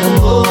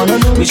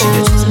 We should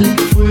just look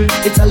a fool.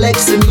 It's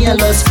Alexa, me, I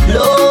lost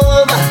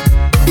love.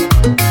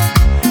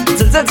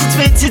 It's a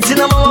dirty it's in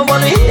a mama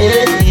wanna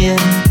hear.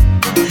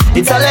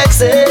 It's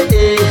Alexa,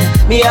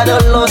 me, I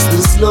don't lost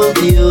this love,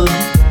 you.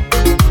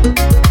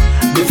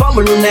 Before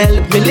me run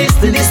help me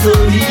listen this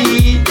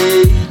story.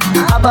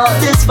 About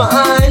this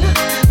fine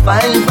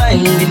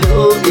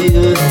below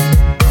you.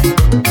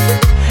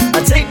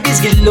 I take this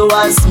girl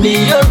as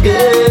me your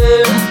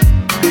girl,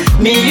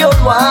 me your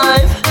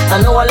wife.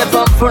 I know I left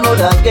her for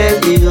another girl,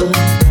 you.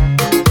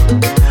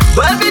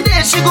 But every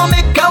day she gon'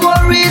 make her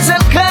worries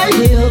and cry,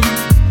 you.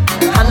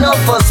 I know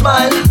for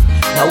smile.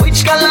 Now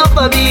which can love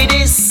her be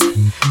this?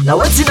 Now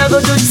what's in I go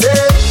do say?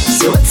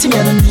 So what's me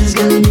I don't do this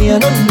girl, me I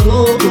don't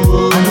know.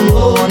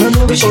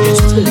 We should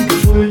just look a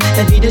fool.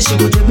 Every day she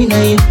go to me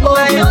night. Oh,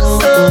 I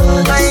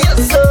also.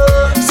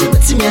 So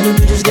what's me I don't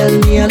do this girl,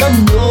 me I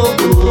don't know.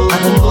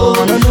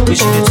 We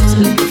should just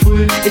look a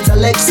fool. It's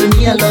Alexa,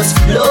 me I lost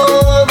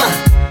love.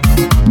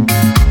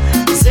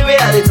 See we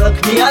had it talk,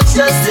 me I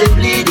just a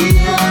bleeding.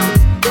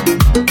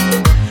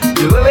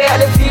 The way we had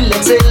to feel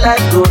like say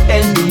life go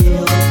end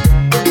here.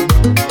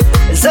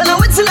 So now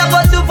what's in I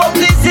go do for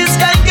please this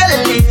guy girl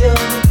here.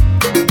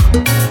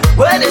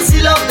 Where they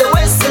see love, the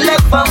way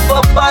select from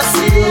for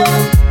passing.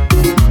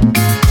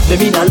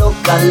 Maybe not look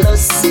and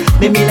loss,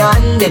 maybe not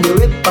hand and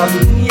rip on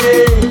me,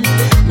 yeah.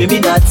 Maybe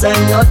not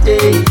time, not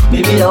day,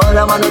 maybe not all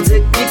I'm gonna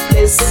take me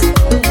place.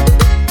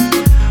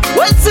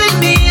 One thing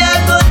me I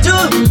go do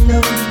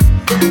now,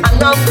 I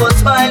know for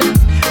smile.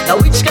 Now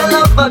which can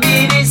love I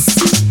be this?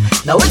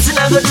 Now what's in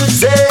I go do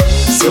say?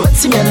 So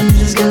what's me I don't do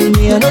this girl,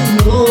 me I don't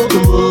know.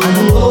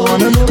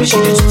 We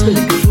should just look a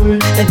fool.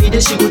 Every day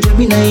she go to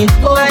me night.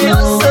 Oh, I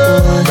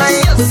also.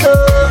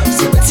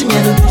 So what's me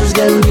I don't do this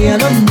girl, me I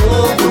don't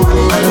know.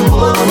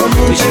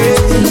 We should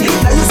just look a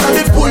fool. Now you saw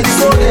me pull the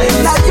gun.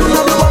 Now you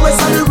know the one where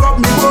saw me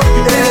rub me more.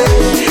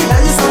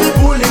 Now you saw me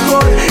pull the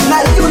gun.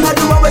 Now you know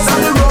the one where saw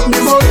me rub me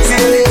more.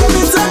 Come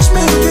and touch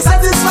me, you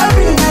satisfy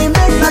me. Now you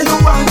make, now you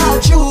want to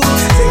choose.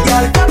 Say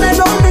girl, come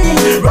and on me,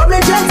 rub me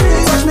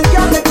gently, touch me,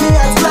 girl, make me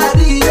act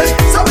bloody.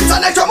 So it's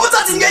an extra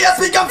motor thing, yeah,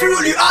 speak and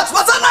feel you out.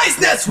 What a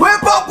niceness,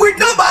 whip up with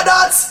number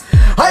dots.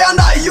 I and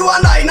I, you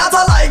and I, not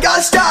a lie,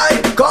 girl,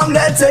 shy. Come,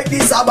 let's take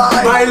this a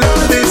bite. My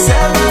love is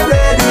ever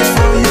ready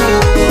for you.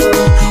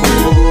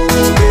 Oh,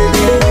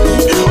 baby,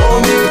 oh,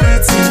 me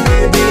pretty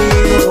baby,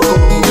 oh.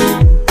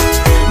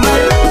 My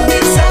love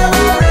is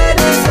ever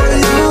ready for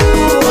you.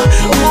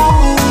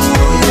 Oh,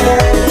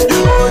 yeah,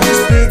 oh,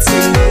 this pretty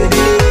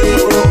lady,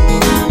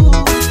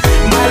 oh.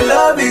 My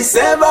love is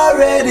ever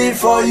ready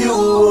for you.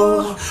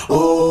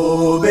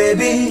 Oh,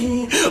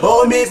 baby,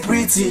 oh, me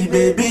pretty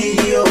baby,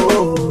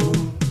 oh.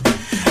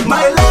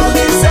 My love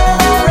is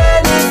ever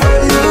ready for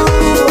you.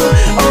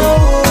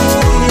 Oh,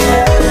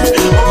 yeah.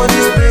 Oh,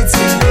 this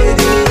pretty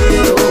lady.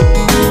 Oh.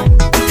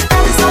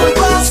 Every time we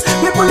pass,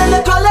 people in the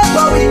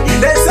collaborate.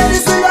 They say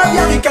this we love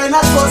you, we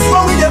cannot force.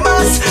 But with the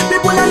mass,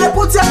 people in the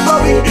put your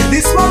body.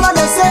 This moment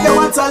they say they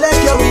want to let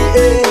you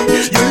in.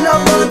 You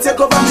love gonna take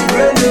over me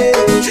brain.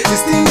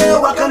 This thing they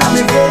working on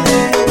me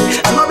brain.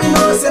 I'm not be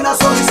no saying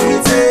that's what we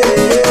sweet.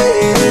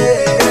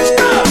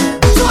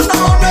 Turn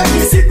around, make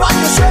me sit by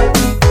your shape.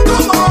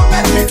 Come on,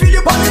 make me feel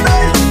you on the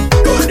bed.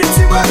 Do the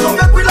thing where come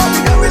make we love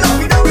it, then we love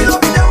it, then we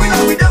love it, then we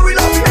love it, then we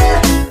love it,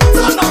 then.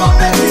 Turn around,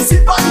 make me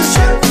sit by your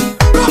shape.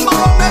 Come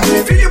on, make me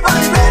feel you on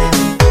the bed.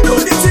 Do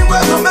the thing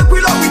where come make we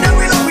love it, then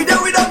we love it, then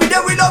we love it,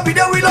 then we love it,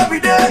 then we love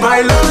it, then.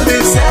 My love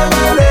is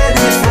ever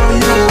ready for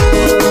you.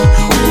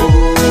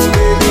 Oh,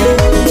 baby,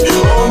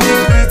 oh, me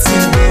pretty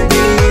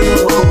baby,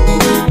 oh.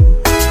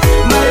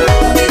 My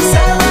love is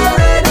ever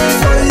ready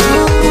for you.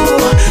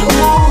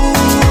 Oh,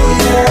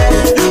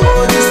 yeah,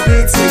 oh, this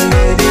pretty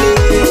lady,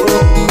 oh.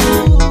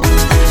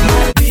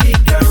 My baby,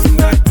 come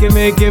back.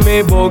 Gimme,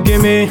 boy,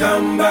 gimme.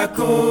 Come back,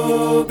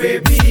 oh,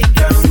 baby,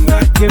 come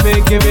back.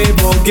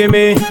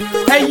 gimme.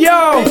 Hey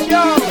yo,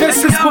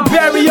 this is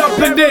Blueberry up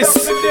in this.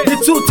 The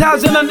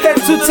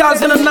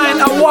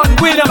 2008-2009 award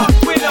winner.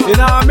 You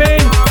know what I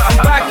mean? I'm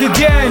back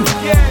again.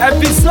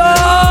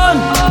 Episode,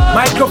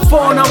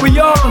 microphone and we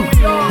on.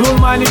 Do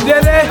money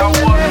daily.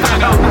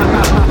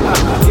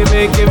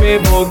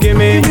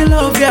 Gimme. Give me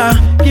love, yeah.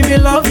 Give me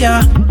love,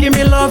 yeah. Give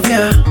me love,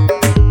 yeah.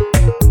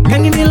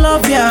 Can give me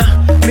love, yeah.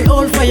 Me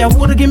old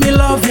firewood, give me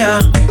love,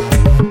 yeah.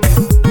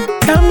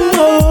 Come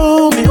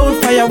home, me old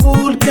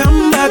firewood,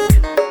 come back.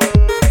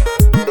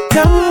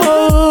 Come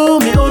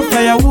home, me old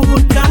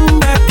firewood, come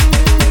back.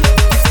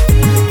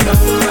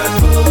 Come back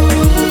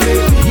home,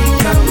 baby,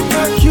 come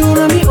back. You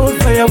know me old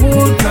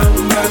firewood,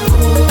 come back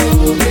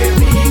home,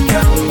 baby,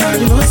 come back.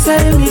 You know say I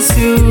miss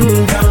you,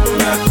 come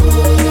back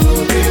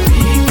home, baby,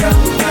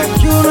 come back.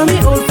 You know me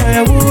old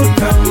firewood,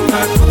 come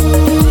back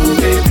home,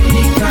 baby,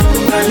 come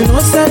back. You know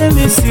say I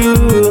miss you.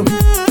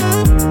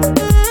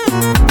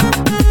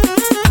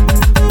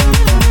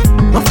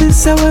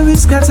 Say when we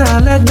scatter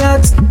like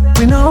that,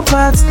 we know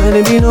parts,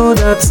 and we know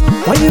that.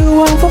 Why you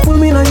want to put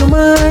me on your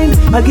mind?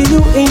 I give you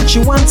inch,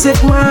 you want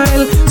take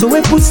mile. So we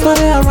put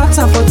study a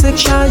rata for take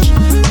charge.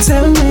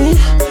 Tell me,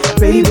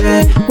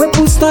 baby, we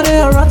put study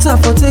a rata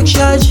for take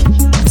charge.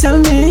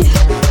 Tell me,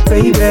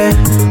 baby,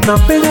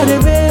 now feel like the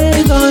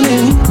way gone.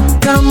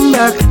 Come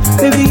back,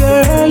 baby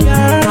girl,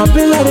 yeah. Now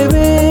feel like the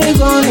way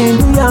gone.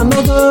 We are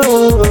no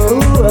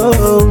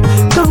go.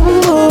 Come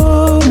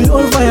home, me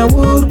old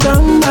firewood,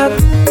 come back.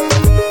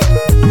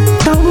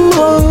 Come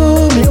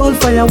home, me old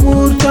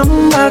firewood,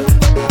 come back.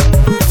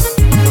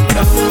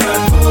 Come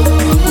back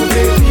home,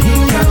 baby,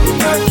 come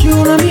back. You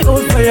know me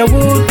old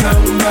firewood,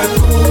 come back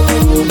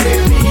home,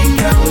 baby,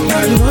 come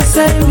back. You know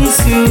say I miss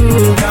you,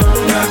 come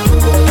back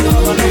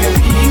home,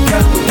 baby,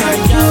 come back.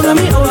 You know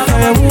me old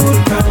firewood,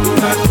 come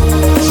back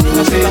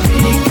home, baby,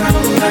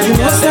 come back. You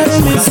know say I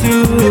miss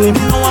you. Baby,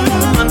 me know I'm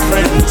my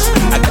friends.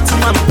 I got to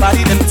my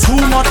body them too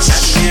much.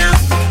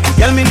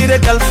 Girl, me need a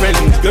girlfriend.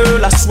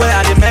 Girl, I swear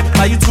I done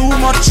by you too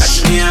much.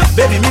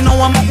 Baby, me know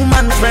I'm a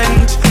woman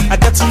friend. I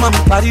got to my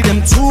body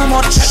them too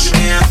much.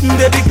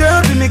 Baby girl,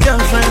 be me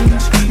girlfriend.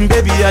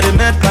 Baby, I done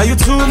by you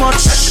too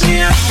much.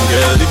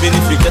 Girl, even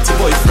if you get a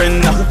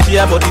boyfriend, I hope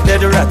you about the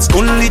dead rats.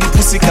 Only the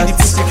pussycat.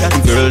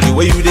 Girl, the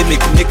way you they make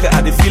it,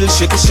 I they feel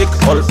shake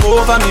all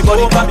over me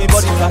body.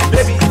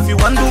 Baby, if you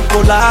want to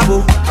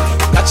collabo,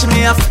 catch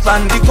me up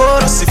on the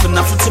chorus. If you're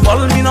not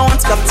football, me no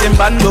want Captain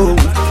Bando.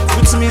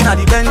 Put me on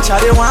the bench, I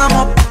they warm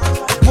up.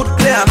 Good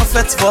player, no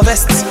fit for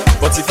vest.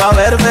 But if I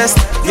wear vest,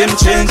 game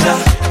changer.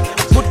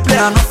 Good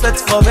player, no fit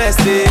for vest.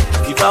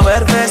 If I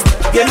wear vest,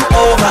 game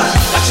over.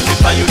 Catch me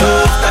by you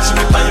love, catch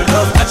me by you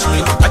love, catch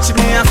me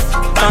up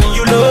by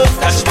you love,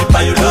 catch me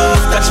by you love,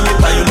 catch me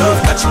by you love,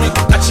 catch me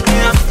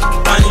up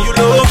by you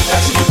love,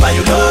 catch me by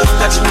you love,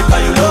 catch me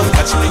by you love,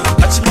 catch me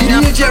up by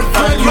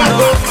you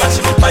love, catch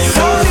me by you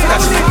love,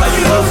 catch me by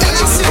you love,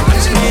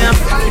 catch me up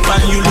by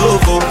you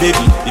love, oh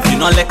baby. If you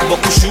not like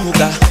boku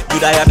sugar, you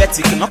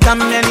diabetic, no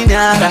come any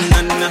nyara.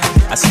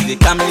 I see they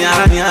come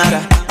nyara.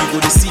 You go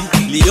to see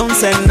Leone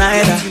and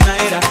Naira.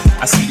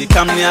 I see they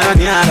come nyara.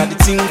 The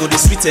thing go the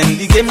sweet and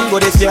the game go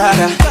the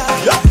fiara.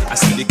 I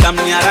see they come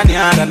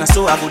nyara. Na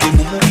so I go the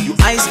mumu, you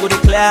eyes go the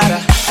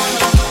clearer.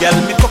 Girl,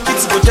 me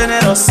pockets go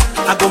generous.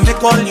 I go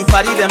make all you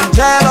party them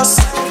jealous.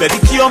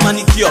 Pedicure,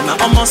 manicure, na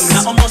almost.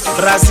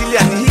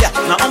 Brazilian here,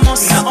 na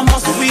almost.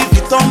 Louis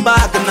Vuitton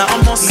bag, na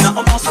almost.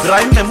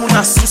 Dry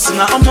memuna sus,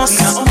 na almost.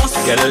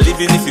 Girl,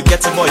 even if you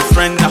get a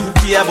boyfriend, I who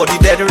care about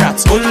the dead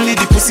rats. Only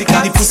the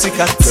pussycat.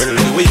 Girl,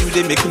 the way you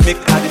they make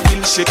I they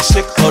feel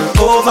shake all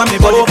over me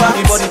body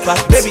part.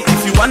 Baby,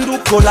 if you want to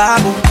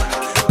collabo,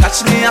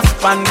 catch me up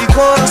on the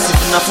chorus. If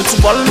you not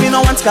football, me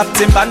no want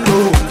Captain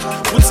Bando.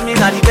 Put me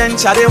on the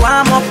bench, I they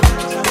warm up.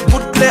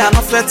 Good player,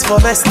 no fit for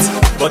vest.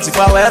 But if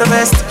I wear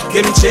vest,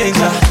 game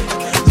changer.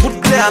 Good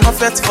player, no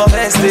fit for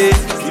vest.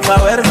 If I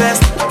wear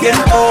vest, game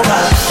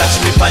over. Catch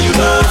me by you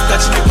love,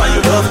 catch me by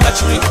you love,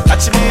 catch me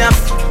up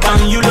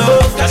by you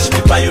love, catch me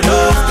by you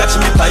love, catch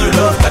me by you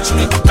love, catch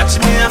me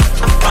up.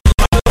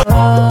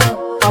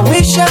 I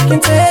wish I can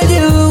tell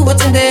you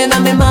what's in there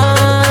on my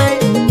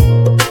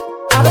mind.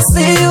 I will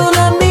see you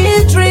on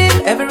me dream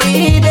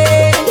every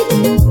day.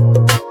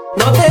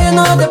 No day,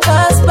 no the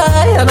pass by,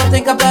 I don't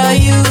think about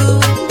you.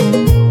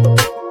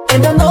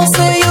 And I know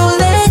say you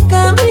let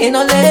come, he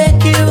no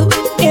let you.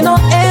 He no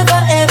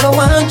ever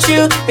want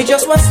you. He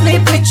just want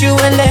sleep with you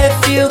and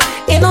left you.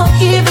 He no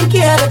even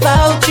care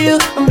about you.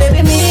 And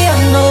baby me,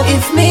 I know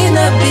if me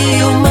not be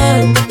you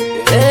man,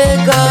 hey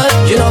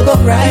God, you know go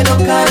ride no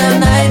car and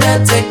night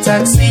and take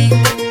taxi.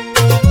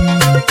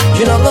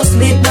 You know go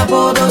sleep na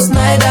bodos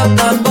night up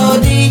on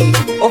body.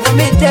 Over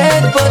me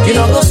dead body. You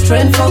know go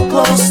strength for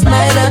close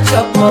night and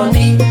chop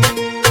money.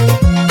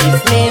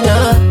 If me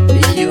not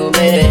be you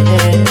man,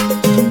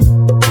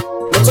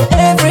 but to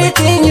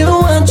everything you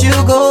want you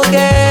go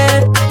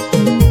get.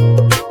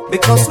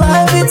 Because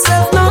life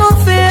itself no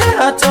fair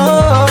at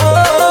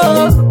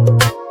all.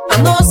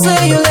 I know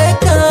say you let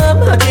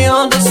come, I can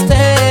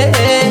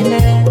understand.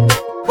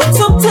 But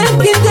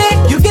sometimes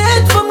you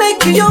get for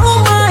make you your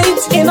mind.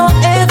 You know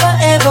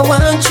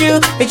you.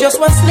 He just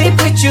want sleep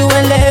with you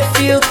and left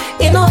you.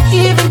 He don't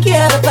even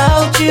care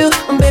about you.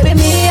 And baby,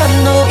 me, I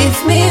know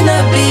if me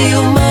not be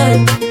you,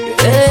 man.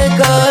 Yeah,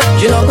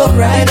 God, you know go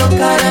ride on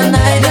car and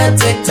night and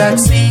take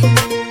taxi.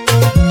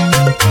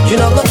 You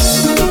know go.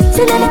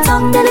 Say then it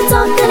talk, then it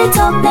talk, then it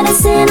talk, then it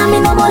say, and I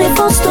mean nobody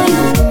forced to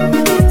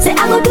you. Say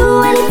I go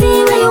do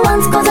anything when you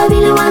want, cause I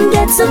really want to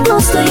get so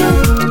close to you.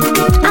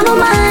 I don't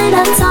mind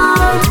at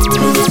all.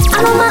 I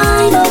don't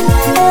mind, oh,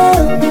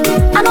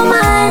 I don't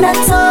mind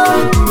at all.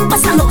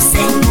 What's I look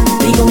say?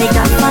 We gon' make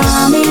a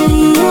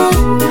family, yeah.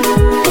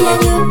 Me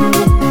and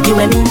you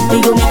and me,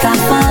 we gon' make a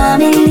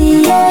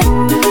family, yeah.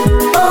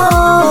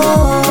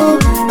 Oh,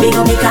 we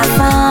gon' make a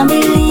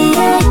family,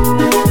 yeah.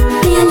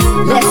 Me and you,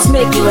 let's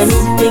make you and me,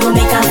 we gon'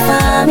 make a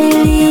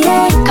family,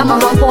 yeah. Come on,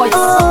 boys,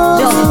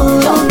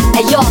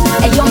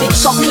 Hey yo, make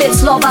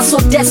chocolates, love, I'm so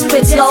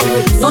desperate, love.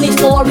 No need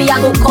for worry,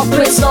 I go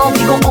corporate, love.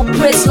 We go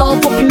operate,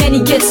 love, hope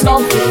many gets,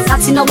 love.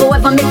 Nothing no go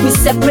ever make me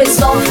separate,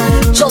 love.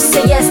 Just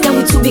say yes, then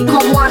we two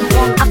become one.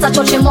 After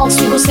church and monks,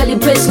 we go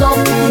celebrate, love.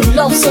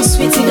 Love so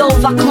sweet, it don't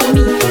overcome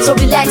me. So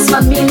relax,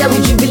 my meal, let we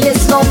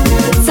jubilate, love.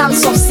 In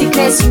times of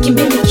sickness, you can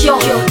be me cure.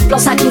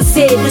 Plus I can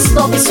say, this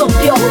love is so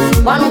pure.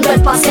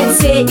 100%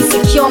 say, it's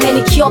a cure,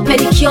 manicure,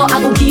 pedicure.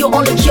 I go give you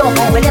all the cure.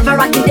 Whenever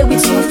I can deal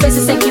with you,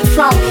 faces and keep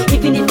frown.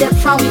 Even if they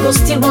frown, we go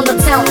still run the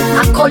town.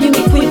 I call you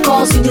me queen,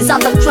 cause you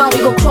deserve the crown. We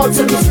go crawl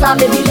to this slam,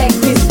 baby, like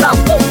Chris Brown.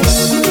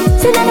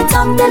 Say then it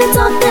talk, then it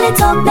talk, then it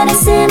talk, then it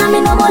say, and I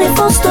mean nobody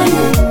forced to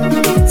you.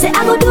 Say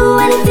I go do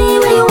anything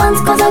when you want,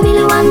 cause I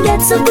really want to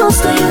get so close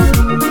to you.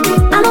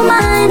 I don't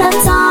mind at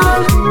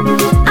all.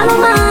 I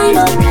don't mind,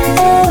 oh,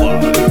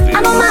 I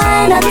don't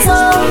mind at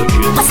all.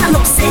 What's I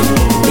look say?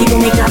 We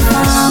gon' make a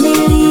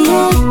family,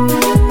 yeah.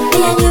 Me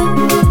and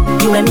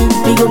you and me,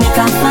 we gon' make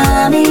a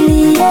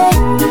family, yeah.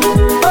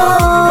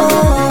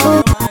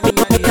 Oh.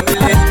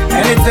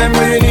 Anytime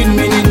when you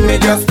need me,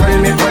 just call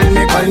me, baby.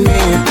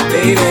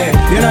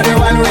 You know the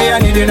one way I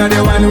need, you know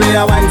the one way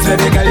I want, so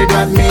the girl you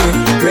drive me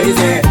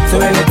crazy. So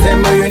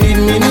anytime when you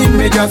need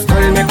me, just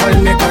call me,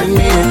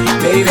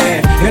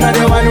 baby. You know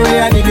the one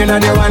way I need, you know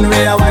the one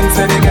way I want,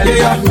 so the girl you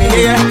drive me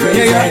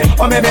crazy.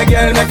 Oh baby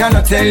girl, me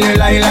cannot tell you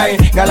lie.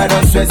 Girl I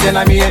don't stress you,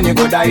 me and you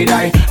go die.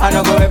 I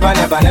no go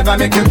never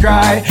make you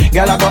cry.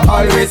 Girl I go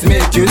always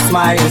make you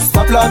smile.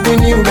 Stop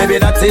loving you, baby,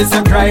 that is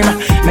a crime.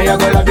 Me I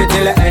go love you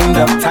till the end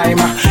of time.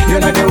 You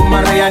know the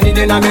woman way I need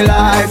in my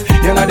life.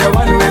 You know the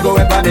one way go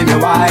ever be my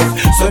wife.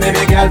 So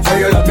baby girl, for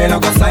your love, me no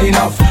go sign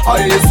off. All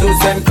the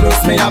suits and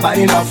clothes, me never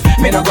enough.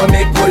 Me no go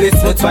make bullets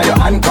put for your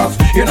handcuff.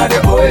 You know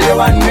the only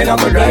one, me no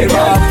go drive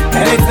off.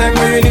 Anytime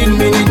when you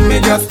need me,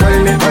 just call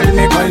me, baby.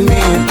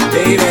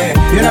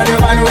 You know the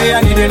one way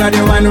I need, you know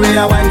the one way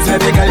I want. So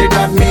baby girl, you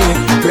drive me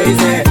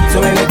crazy.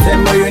 So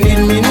anytime when you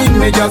need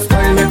me, just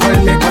call me,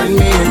 baby.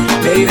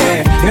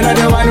 You know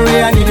the one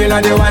way I need, you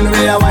know the one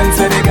way I want.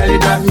 So baby girl, you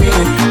drive me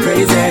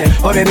crazy.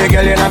 Oh baby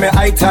girl, you know me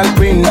ital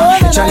queen.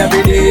 Each and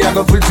every day I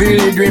go fulfill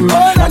the dream.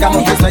 I got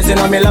my face like you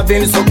know me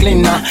loving so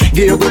clean.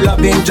 Give you good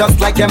loving just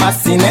like you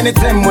must seen.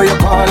 Anytime when you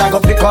call, I go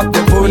pick up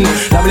the phone.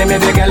 Lovely me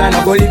big girl, I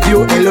no go leave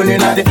you alone. You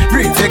know the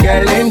pretty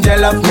girl,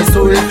 angel of me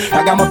soul.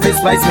 I got my face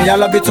spice me, I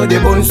love you to the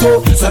bone.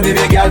 So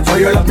baby girl, for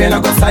your love me no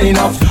go sign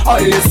off.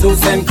 All your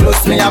suits and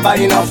clothes me I buy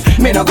enough.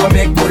 Me no go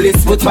make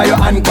bullets put for your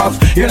handcuff.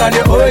 You know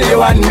the only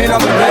one, me no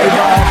go drive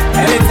off.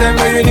 Anytime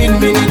when you need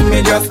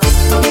me, just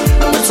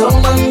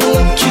someone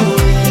like you,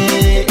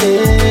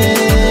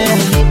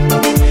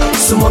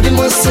 somebody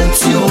must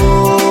set you.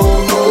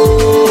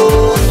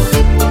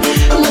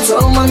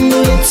 Someone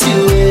like you,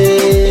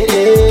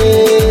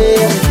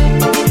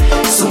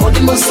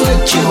 somebody must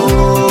let you.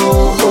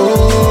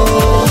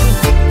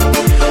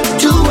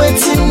 Do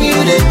it in you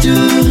they do.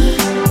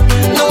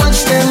 No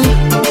watch them.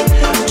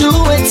 Do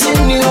it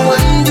in you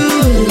and do.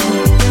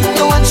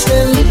 No watch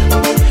them.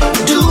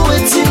 Do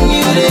it in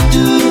you they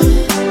do.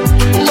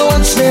 No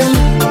watch them.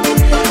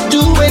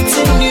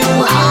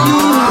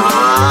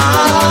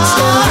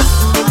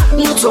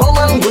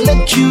 Someone will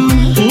let you.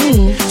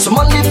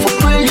 Someone live for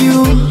pray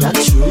you.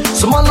 That's true.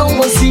 Someone don't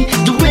want to see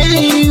the way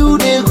you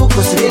they go,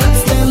 cause they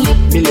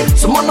understand.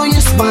 Someone know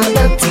you smile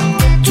that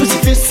Tuesday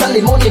face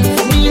Sunday morning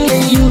for me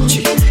and you.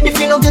 If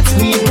you don't get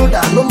me,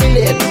 brother, no me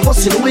let the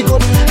person we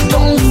got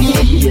don't be.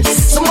 Yes.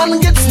 Someone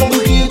gets no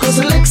you cause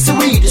the legs to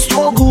read the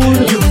struggle.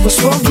 You for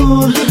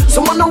struggle.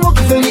 Someone don't work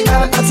very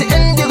hard at the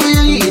end of the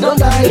year. You don't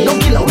die,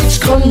 don't kill a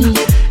witch con.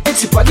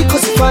 It's your body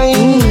cause it's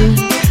fine.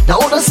 Now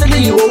all I say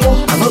you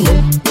I don't know.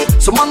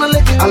 Someone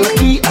like I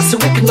like it, I say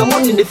wake in the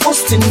morning, the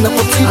first thing in the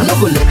morning, I no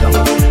go like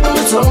I'm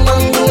someone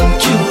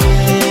like you.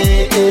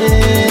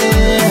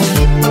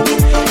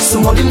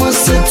 Somebody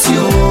must set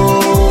you.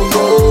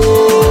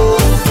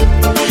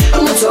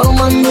 I'm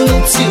someone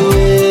like you.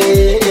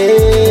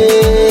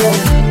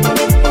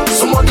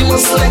 Somebody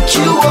must like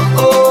you.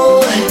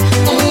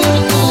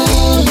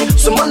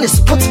 Someone is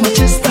support my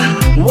chest.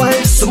 Why?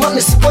 Someone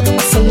is support my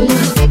son.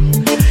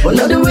 But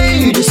not the way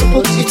you do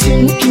support you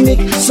think you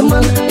make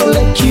someone don't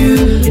like you.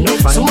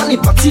 Someone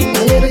party,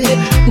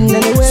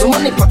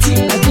 someone party,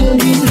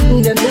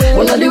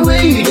 but not the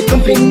way you do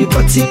company. pain you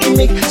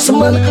particularly make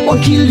someone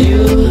won't kill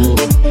you.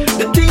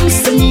 The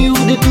things that you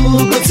they do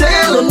go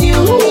tell on you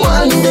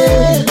one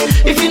day.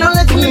 If you don't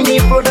let me, me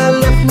brother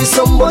left me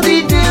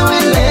somebody they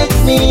will let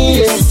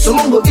me.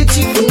 Someone go get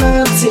you for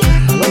nothing.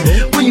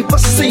 When you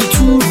pass, say you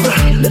too far.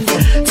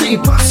 Till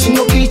you pass, you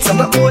know it's and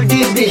the whole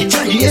day.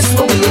 Yes,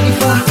 no way any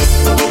far.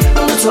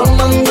 I'm not all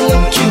man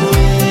like you.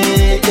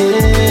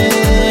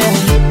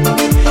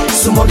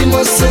 Somebody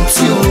must set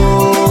you.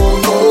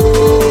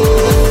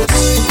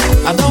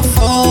 I don't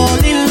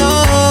fall in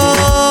love.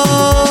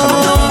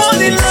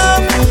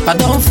 I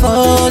don't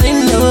fall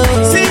in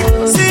love. See,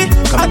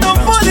 I don't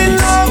fall in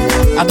love.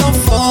 I don't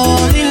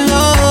fall in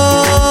love.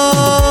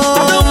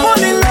 I don't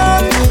fall in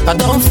love. I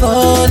don't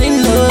fall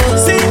in love.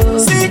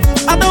 See,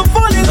 I don't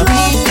fall in love. I'm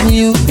meeting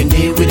you, and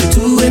they will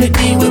do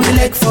anything we will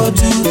like for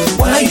do.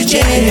 Why you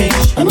change?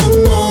 I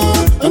don't know.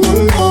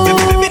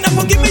 Baby, now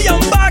forgive me,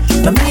 I'm back.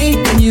 I'm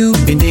meeting you,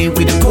 and they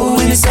will go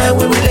inside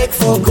where we like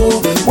for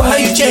go. Why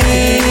you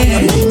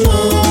change?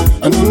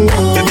 I don't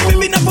know.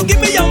 Baby, now forgive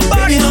me, I'm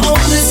back. Baby, I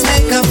always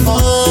make a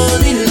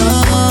fall in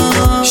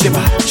love.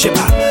 Sheba.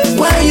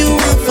 Why you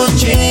want for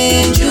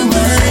change your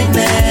mind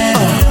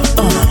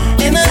now?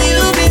 And now you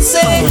been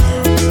say,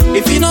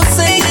 if you don't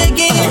say it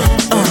again,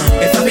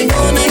 if I been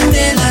all night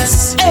there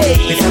last,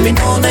 if I been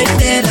all night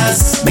there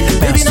last,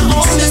 baby, now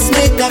always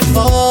make a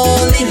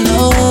fall in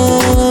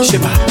love.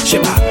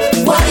 Sheba.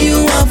 Why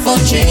you want for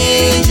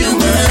change your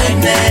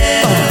mind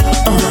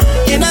now?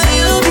 And now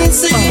you been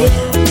say,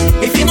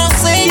 if you don't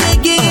say it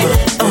again,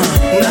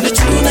 now the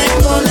true night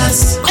go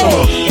last.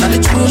 Now the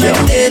true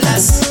night they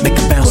last. Make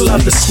a bounce. Pull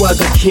out the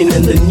swagger king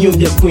and the new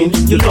year queen.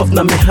 You love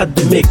na me had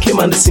to make him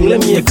and sing.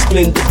 Let me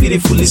explain the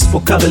beautifulest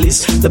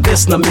vocalist. The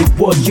best na me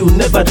boy, you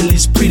never the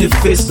least pretty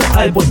face. The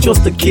eye but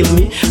just to kill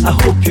me. I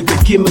hope you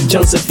could give me a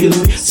chance to feel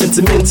me.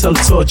 Sentimental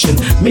touching,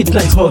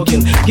 midnight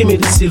hugging. Give me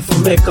the seal for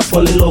make I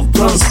fall in love.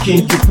 Brown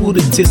skin, you put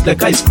it taste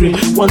like ice cream.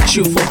 Want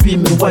you for be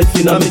my wife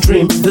in a me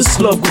dream. This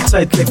love go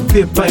tight like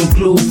paper and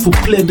glue. For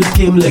play the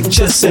game like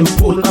chess and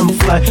pool. I'm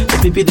fly, the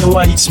baby then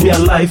why it's me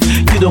alive.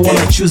 You don't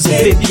wanna choose a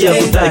baby, I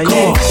will die. Come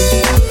on.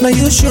 Now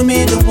you show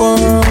me the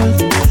world.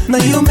 Now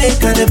you make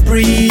her the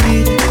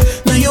breathe.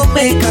 Now you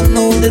make her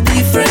know the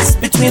difference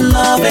between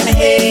love and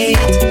hate.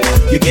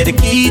 You get the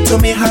key to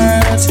me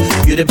heart.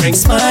 You the bring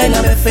smile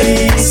on my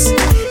face.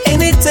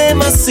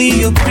 Anytime I see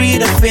you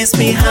breathe, I face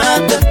me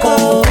hard the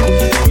cold.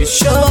 You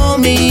show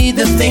me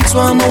the things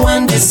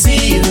one day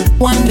see.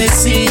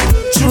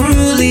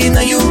 Truly,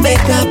 now you make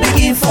her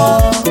begin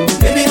fall.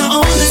 Baby, I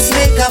always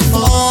make her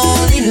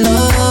fall in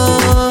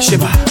love.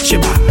 Sheba.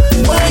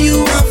 Why you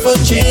want for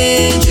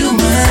change your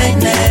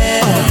mind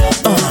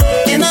now?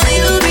 And now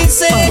you be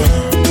say,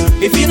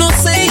 if you don't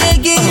say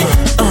again,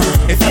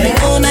 if I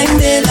been all night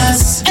there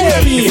last,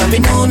 if I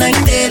been all night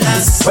there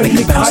last. When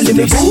me calling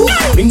me boo,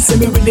 means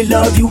me really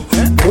love you.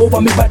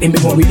 Over me body, me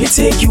won't really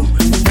take you.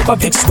 Never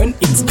vex when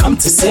it's come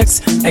to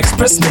sex.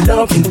 Express me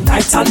love in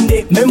night and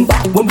day. Remember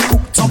when we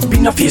hooked up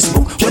in a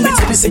Facebook. When I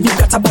tell you say you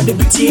got a body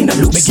pretty in a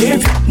look. Me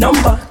gave you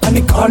number and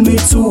me call me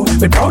too.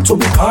 Me proud to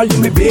be call you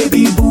me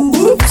baby boo.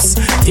 Oops,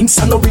 things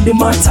are not really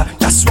matter.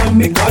 That's why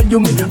me call you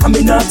me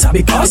Aminata.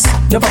 Because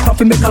never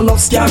profit make a love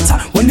scatter.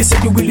 When they say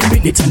you really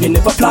mean it and you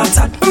never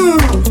flattered.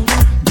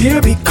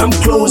 Baby, come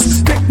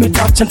close. Make me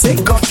touch and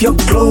take off your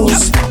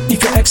clothes.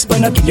 If your ex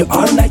when I give you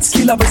all night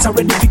skill, I was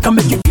already we can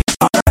make you feel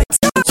alright.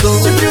 So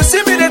if you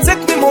see me, they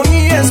take me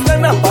money and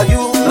spend up for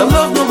you. The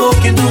love no more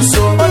can do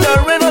so. On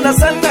the rain, on the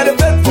sun, and the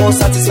bed for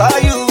satisfy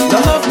you.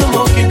 The love no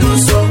more can do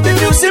so. If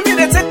you see me,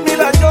 they take me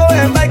like joy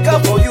and make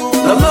up for you.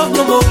 The love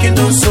no more can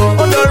do so.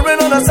 On the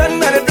rain, on the sun,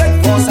 and the bed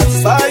for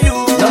satisfy you.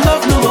 The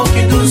love no more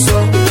can do so.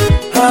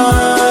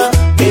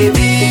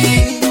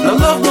 Baby, the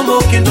love no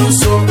more can do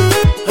so.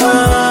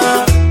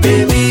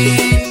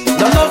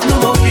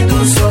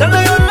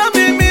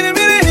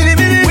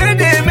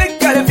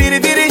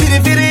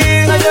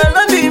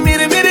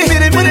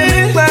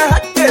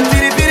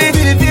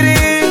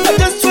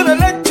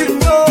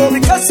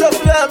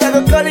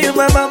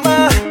 My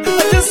mama,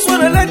 I just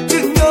wanna let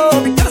you know,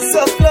 because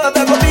of love,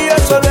 I go be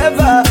yours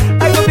forever.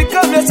 I go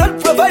become your son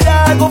provider.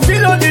 I go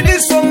feel all the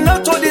this from now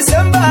to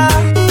December.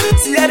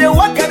 See how they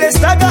walk and they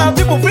stagger.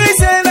 People free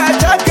saying I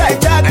jack.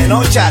 I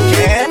know jack,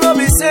 eh? No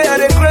be say I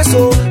dey crazy,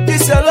 oh.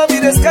 This your love,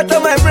 it dey scatter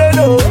my brain,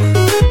 oh.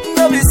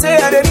 No be say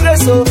I dey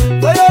crazy, oh.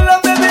 For your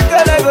love, baby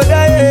girl, I go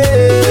die.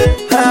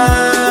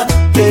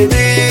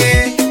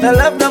 Baby, the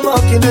love no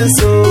more killing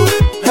so.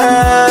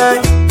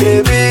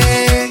 Baby.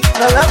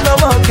 I love no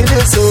more can do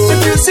so.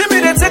 If you see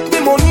me, they take me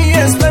money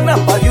and spend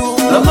up for you.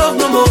 The love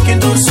no more can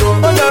do so.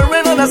 On the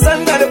rain, on the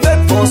sun, and the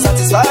bed for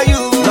satisfy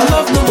you. The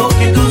love no more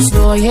can do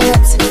so. Oh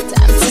yes,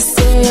 time to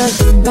say your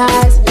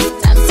goodbyes.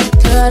 Time to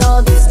cut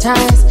all these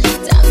ties.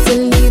 Time to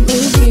leave me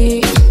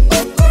here.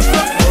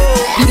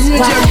 That's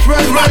why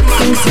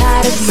what's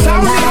inside of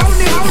your life.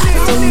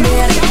 Don't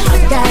let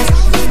our guys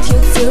you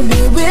to be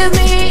with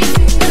me.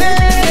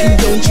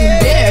 Don't you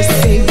dare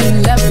say you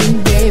love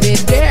me, baby.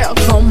 Dare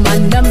call my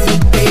number.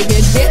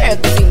 Dare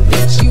think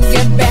that you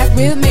get back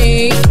with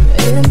me.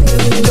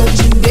 Don't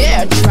you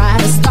dare try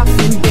to stop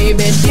me,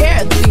 baby.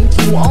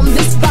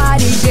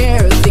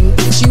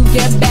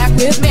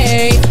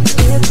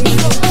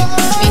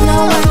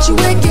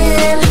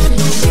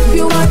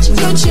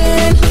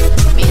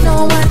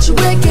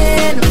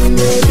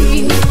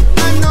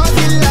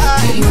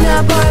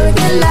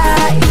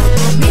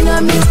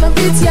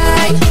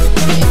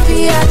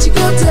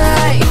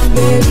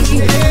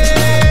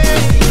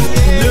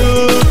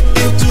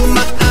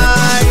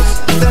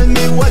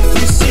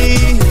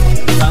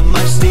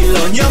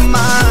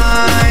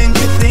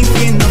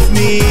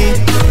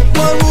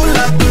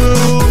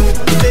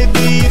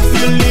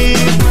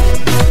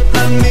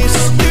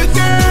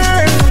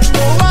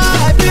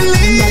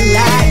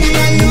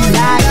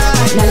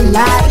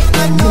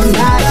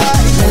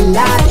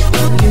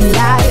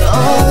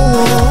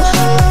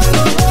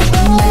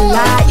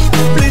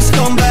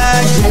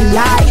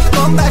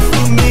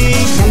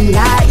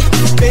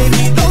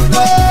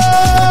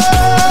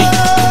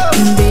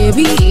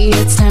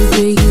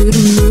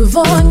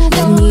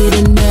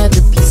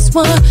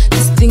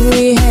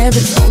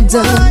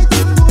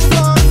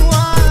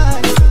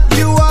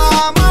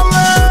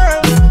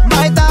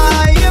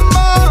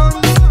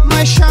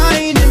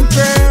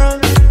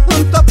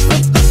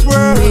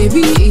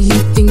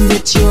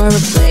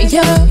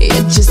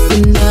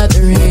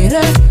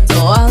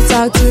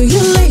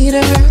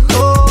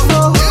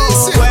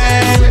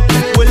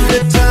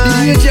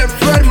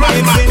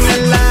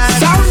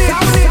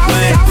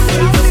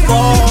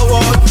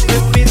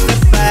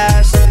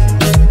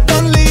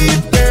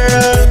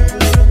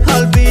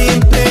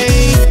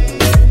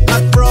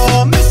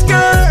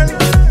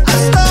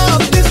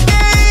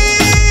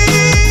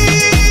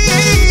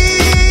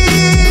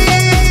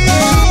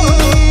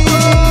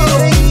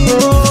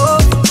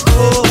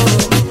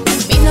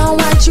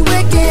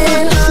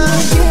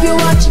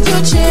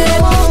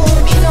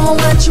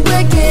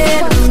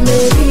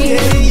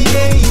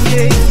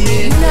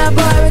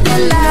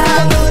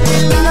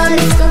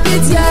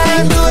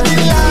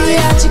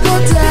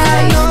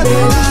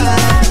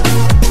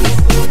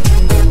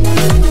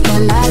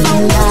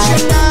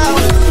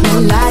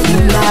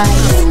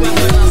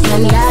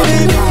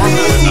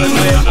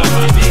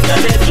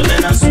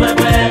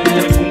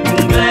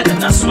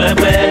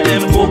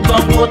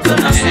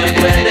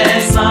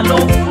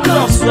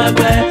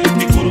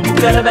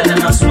 better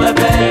than I swear,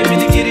 baby.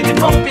 The kitty, the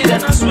pumpy,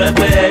 then I swear,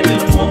 baby.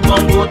 The more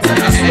Congo,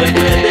 then I swear,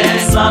 baby.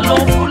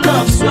 Salone full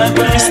of swear,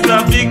 baby.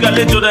 Mr. Big, I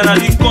let you down at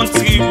the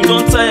country. We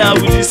don't tire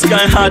with this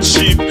kind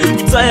hardship.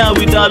 We tire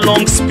with that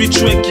long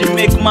speech when he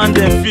make man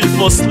them feel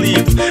for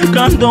sleep.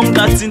 Can't dump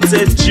that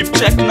tinted chip.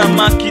 Check na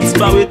markets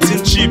by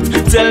waiting cheap.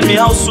 Tell me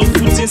how so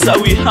food inside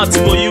we hats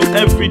for you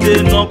every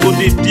day. No go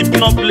dey deep,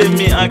 no blame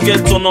me. I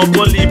get on a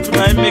lip.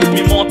 Now make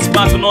me mouth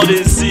back, not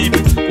a zip.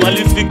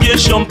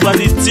 Qualification for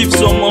the tips.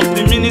 Some of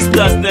the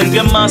ministers then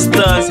get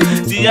masters.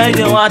 The eye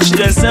they watch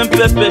then send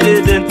pepper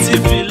then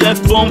TV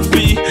left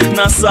bumpy.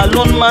 Now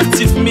Salone man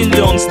tip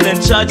millions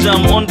then charge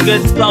them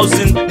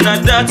 100,000. Now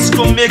that's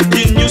go make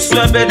the new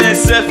swabber then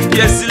self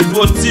get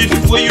silver teeth.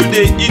 Where you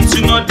they eat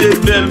you not the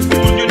bell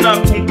food. You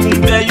not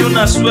kumkumbe you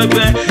not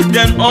swabber.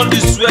 Then all the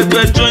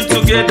swabber join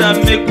together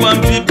make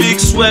one big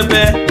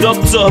swabber.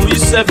 Doctor you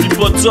self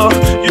reporter.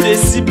 You they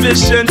see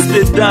patients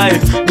they die.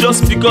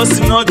 Just because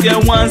you not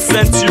get 1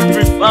 cent you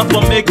prefer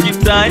for make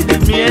it die.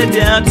 Me head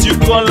the hand you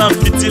call and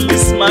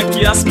fitilis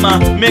maki asthma.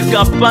 Make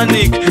a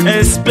panic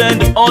and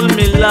spend all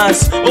me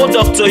last. Oh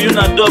doctor you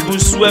not double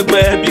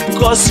swagger.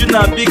 Because you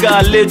not big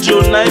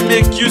alejo. Now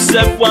make you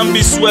self one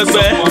be swagger.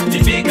 Some of the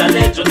big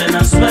alejo then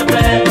I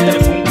swagger.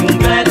 Them boom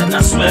bed then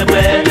I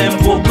swagger. Them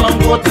book on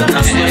boat then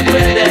I swagger.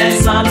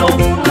 Then Salone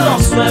full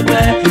of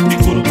swagger. The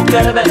kurubu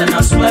kerebe then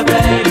I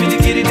swagger. Me the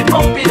kitty the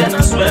pumpy then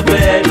I swagger.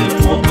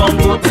 Them book on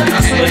boat then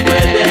I swagger.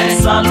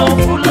 Then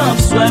Salone full of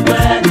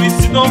swagger. We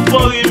sit on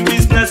foreign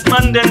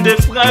businessman then they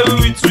fry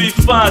with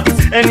fat.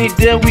 Any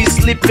day we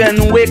sleep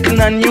and wake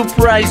na new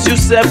price. You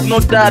self know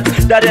that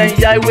and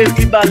yai way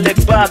fever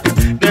like back.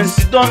 Then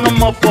sit down no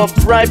more for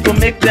bribe to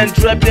make them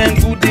drop them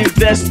good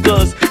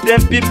investors.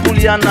 Them people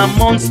here na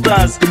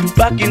monsters.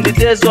 Back in the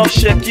days of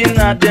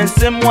Shekina, then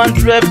same one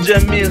drive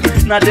Jamil.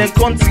 Now then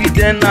country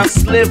then a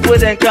slave where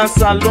then can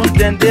Salone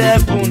then they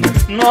heaven.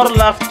 Nor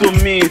laugh to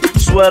me,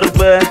 swear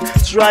bear.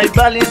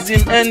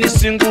 Tribalism any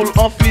single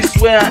office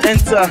where I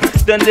enter.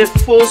 Then they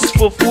force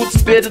for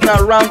foot bathing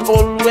around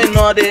all when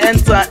all they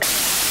enter.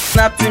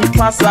 Nothing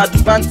pass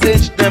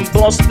advantage, them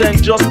boss, them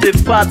just the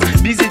fat.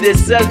 Busy they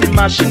sell the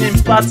machine in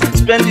parts,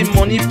 spending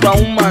money per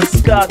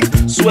woman's cat.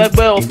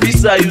 Swagger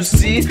officer you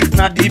see,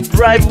 now the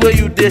bribe where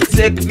you they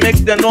take, make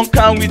them don't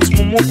come with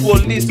mumu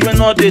police.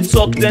 When all they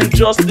talk, then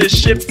just they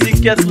shape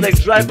tickets like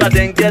driver,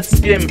 then get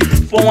game.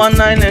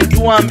 419 and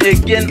do am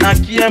again,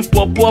 Akiem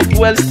pop up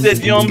well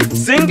stadium.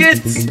 Sing it!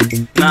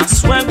 Now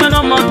swagger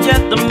no more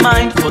get the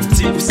mind for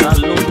tips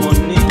alone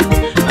money.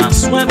 Now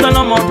swagger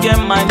no more get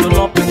mind on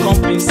up and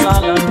company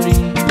salary.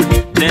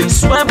 Then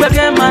swagger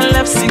get my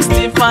left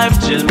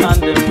 65 jail man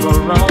them for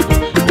round.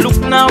 Look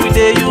now we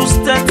they use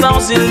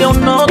 10,000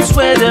 Leone notes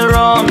where they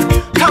run.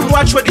 Come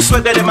watch where the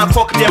swagger them a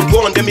cock them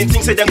gone. Them in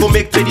things say them go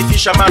make the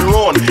fisherman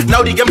run.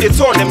 Now the game they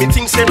turn them in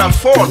things say I'm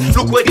fun.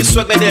 Look where the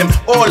swagger them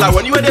all I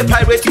want. You where they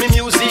pirate me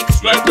music.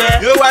 Swagger.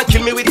 You want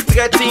kill me with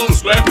threatening.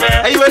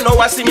 Swagger. And you know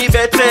I see me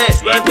better.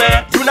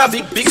 Swagger. You na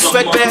big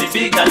swagger. The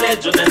big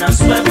legend then I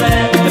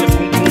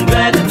swagger.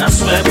 Bed and I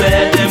swear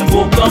bed, them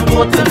book on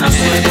boat and I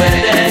swear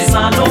bed,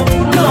 Salone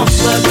full of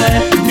swear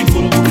bed, the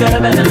kurubu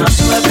kerebe and I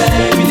swear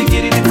bed, me the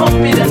kitty the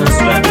pumpy then I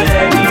swear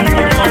bed, them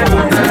book on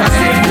boat and I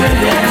swear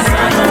bed,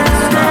 Salone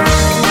full of.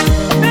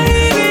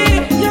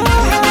 Baby, you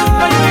know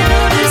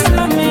this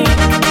to me,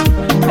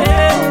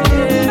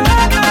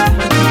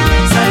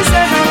 say,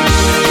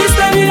 this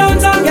baby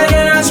don't talk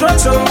again as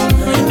roto,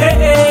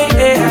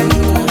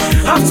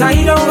 after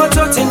he don't go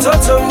toto,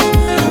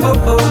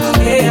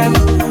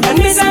 and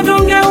me say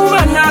don't get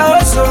woman now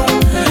also.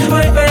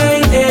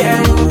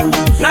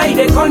 Now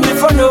they call me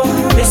for no.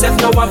 They say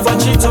no one for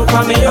cheat up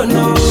on me, you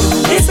know.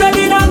 This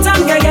baby don't talk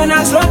again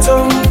as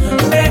roto.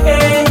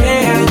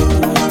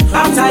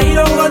 After he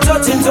don't go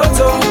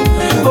toto.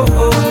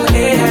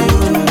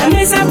 And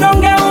me say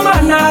don't get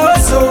woman now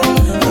also.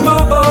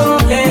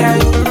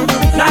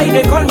 Now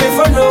they call me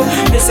for no.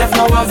 They say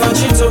no one for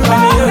cheat up on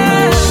me, you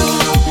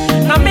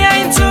know. Now me I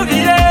into the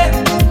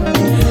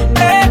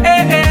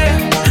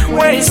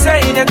where he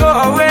say they go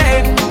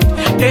away,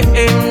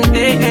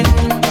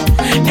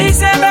 he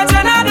say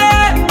better not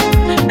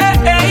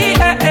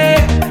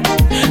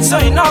so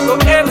he not go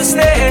ever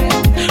stay,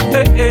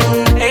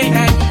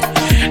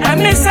 and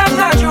me say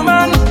not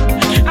human,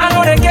 I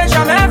know they catch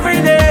him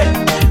every day,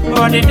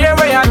 but the day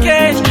where I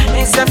catch,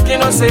 himself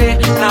cannot say,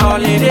 now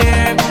only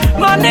day,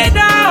 money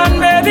down,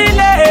 baby,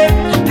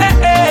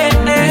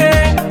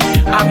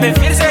 I may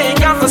feel say he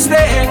can't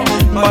stay,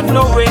 but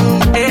no way,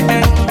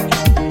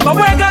 But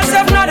when God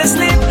self not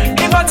asleep,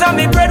 he butter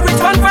me bread with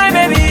one fry,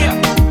 baby.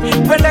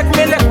 But like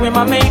me with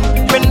my mate,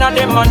 when not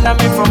them under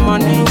me for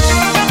money.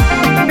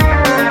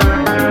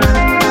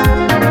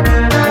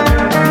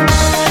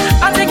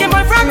 I think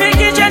my friend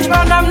big change,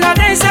 but I'm not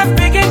they self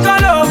picking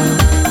color.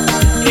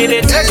 He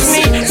did text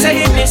me,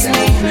 say he miss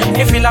me,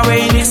 he feel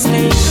away he miss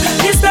me.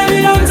 This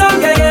baby don't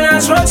talk again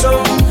as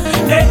roto.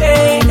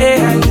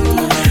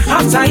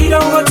 After he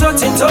don't go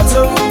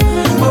toto.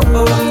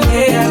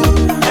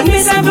 And me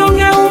say don't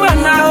get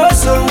woman now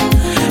also.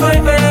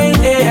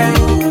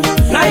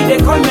 Now they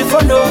call me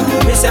for no.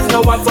 Me say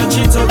no one for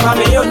cheat over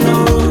me, you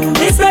know.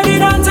 This baby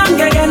don't turn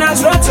again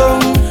as roto.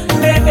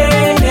 Hey,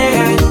 hey,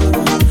 hey.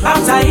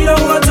 After he don't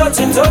go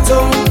touching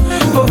toto.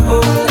 Oh,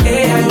 oh,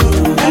 hey, hey.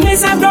 And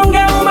this I don't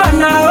get woman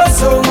now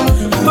also.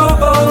 Oh,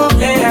 oh,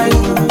 hey, hey.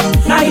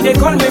 Now they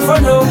call me for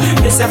no.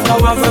 This have no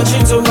one for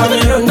cheat over me,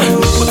 you know.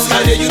 But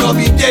Skyler, you know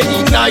be dead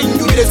in line.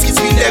 You be the skits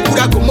me there, could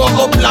I go more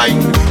upline?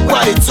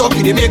 Why they talk,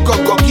 they make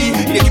up cocky.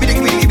 They give me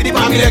the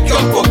bang like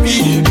young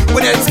puppy.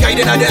 When it's Sky,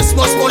 then I dance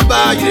small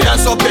bar. You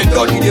dance up and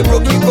down, you the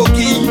brokey.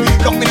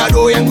 Lock me na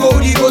door and go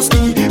the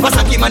ski.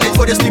 Masaki manage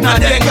for the sleep, now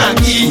then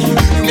kaki.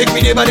 You make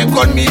me neighbor, they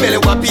call me belly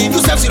wappy. You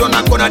self sit on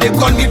a corner, they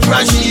call me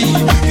trashy.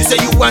 You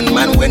say you want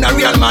man, when a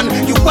real man.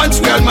 You want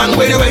real man,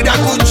 where they wear that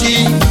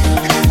Gucci.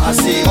 I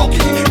say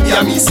okay, be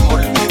a me small.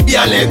 Be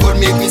a leg God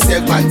make me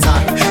say panta.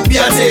 Be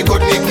a say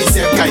God make me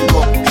say kite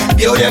up.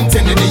 Be all them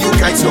tender than you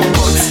kite no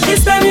guts.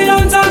 This baby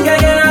don't talk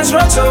again as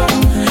roto.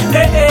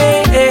 Hey,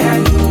 hey, hey.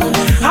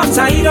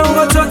 After he don't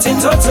go touching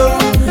toto.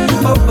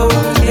 Oh, oh,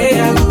 hey,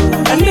 hey.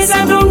 And me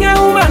say don't get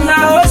woman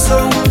now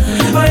also.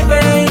 Oh,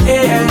 hey,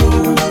 hey.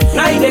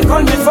 Now they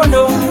call me for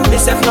no.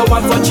 This have no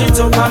one for cheat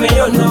over me,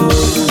 you know.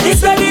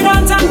 This baby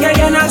don't talk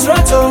again as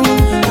roto.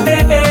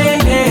 Hey, hey,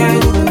 hey.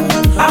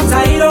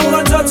 After he don't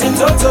go touching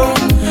toto.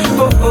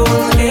 Oh,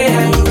 oh,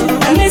 yeah.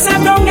 And this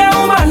I don't get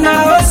woman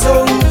now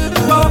also.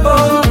 Oh,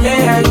 oh,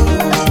 yeah.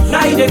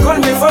 Now they call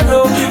me for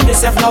no.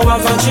 This have no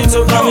one for cheat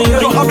to come here.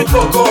 Yo, I'm the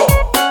Boko.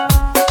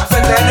 I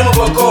feel the enemy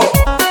Boko.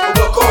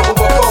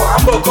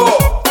 I'm Boko.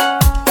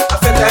 I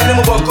feel the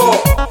enemy Boko.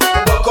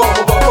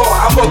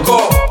 I'm Boko.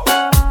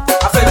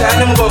 I feel the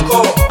enemy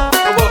Boko.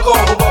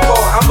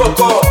 I'm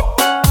Boko.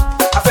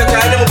 I feel the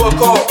enemy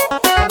Boko.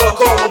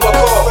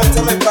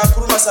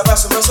 Saba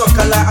so so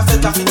kala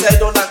afeta fita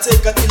don na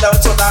take a kila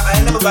utona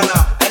aina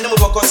mbana aina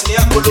mboko sini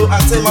ya kulu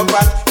ante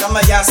mabwan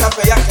kama ya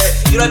sape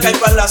yake ira kai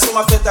pala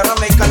suma feta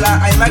rama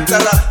ikala ai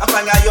maktara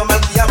apanga yo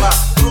malkiyama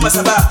kuruma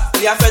saba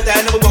ya feta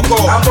aina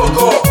mboko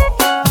amboko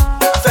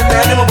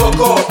afeta aina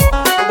mboko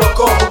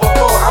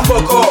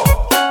amboko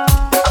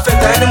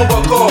afeta aina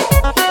mboko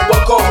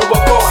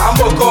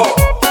amboko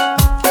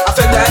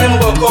afeta aina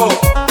mboko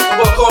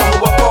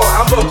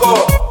amboko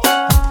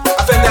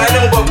afeta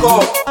aina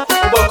mboko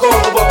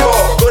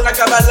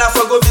Kabala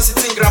for go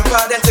visiting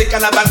grandpa, then take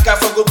an banka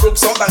for go broke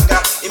some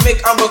banka. He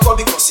make amboko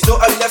because you know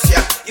how he left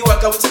ya. He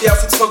walk out with their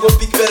foot for go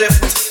big berry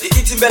food. He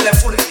eat him belly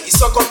full and he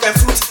suck all kind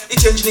fruit. He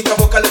change ni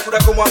kaboka le kuda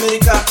como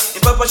America.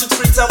 In papa shoot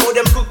free time with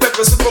them cook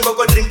pepper soup, go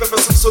drink pepper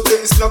soup, so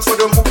then it's not for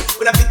them book.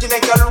 When I pick in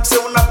and look, say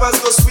when I pass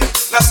go sweet.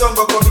 Now some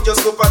boko we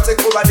just go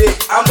partake over day.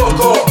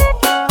 Amboko,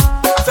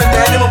 I feel the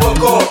animal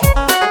boko,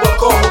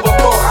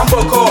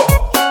 amboko,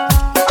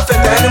 I feel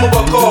the animal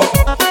boko,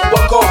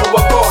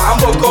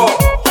 amboko.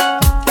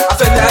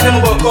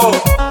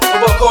 I'm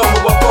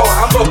Boko,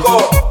 amboko.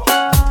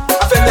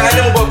 I feel the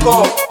enemy Boko.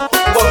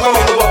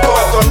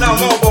 Now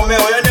more me,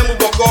 I am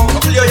Boko.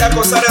 Okulio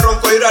yako sare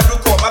ronko ira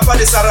duko.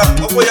 Mapade sara,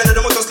 opo ya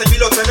ndomo tosle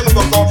bilo tene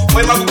Boko.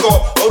 Moi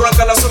mabuko,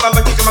 orankala soma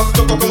mbaki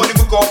makuto koko moni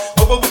buko.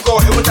 Opo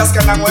buko, ebo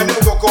taska na ngwe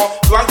Boko.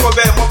 Duanko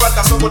be mo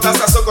bata soko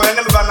taska soko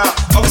ene mbana.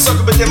 Opo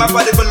soko bete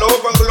mapade belo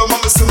bangulo mo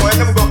msimo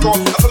ene Boko.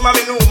 Afama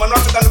minu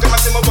manwatu danu kama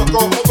simo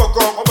Boko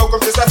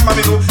pesa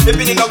maminu.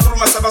 Epini na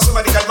kuruma saba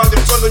soma dikalbande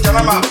mtondo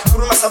janama.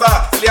 Kuruma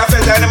saba, liya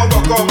feta ene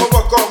Moboko.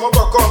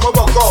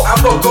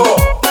 Amboko.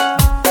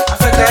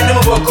 Afeta ene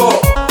Moboko.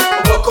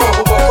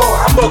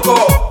 Amboko.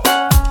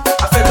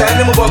 Afeta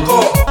ene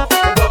Moboko.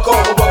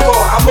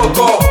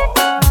 Amboko.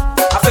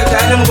 Afeta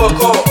ene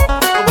Moboko.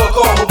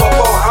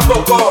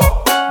 Amboko.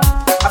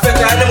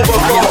 Afeta ene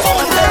Moboko.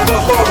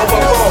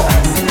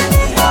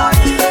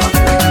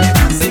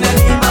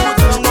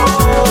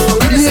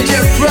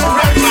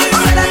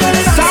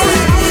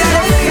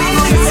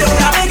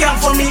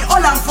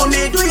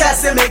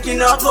 Say make it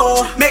not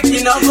go.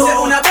 Say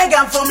una beg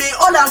am for me,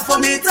 all am for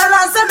me. Tell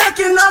her say make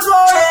it not go.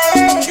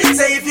 Hey.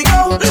 Say if you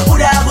go,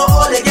 would I go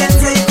all again?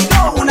 Say if you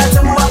go, una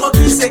tell me I go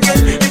kiss again.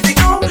 If you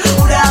go,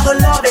 would I go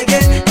love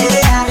again?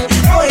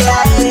 Yeah, oh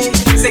yeah.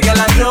 Say girl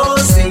I know,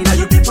 say now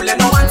you people I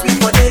don't want me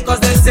for day, 'cause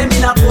they say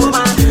me not poor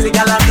man. Say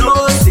girl I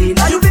know, say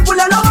now you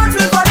people I don't want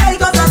me for day,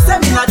 'cause they say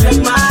me not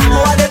drink man.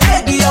 Oh I dey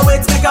beg you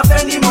wait make a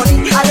friendly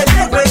money. I dey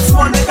beg wait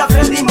small make a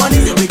friendly money.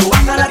 We go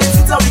walk around the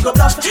city, we go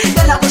bluff.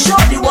 Then I go show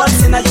the world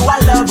say now you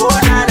all love or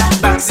nada.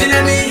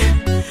 Vaccine me,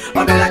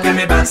 oh better get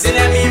me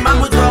vaccine me,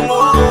 mamu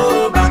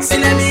tongo.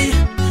 Vaccine me,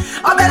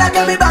 oh better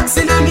get me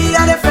vaccine me.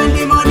 I defend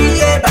the money,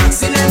 yeah.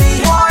 Vaccine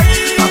me, oh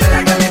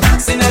better get me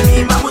vaccine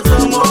me, mamu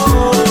tongo.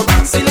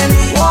 Vaccine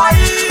me,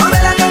 oh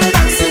better get me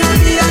vaccine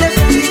me. I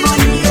defend the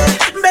money, yeah.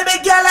 Baby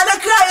girl I dey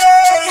cry,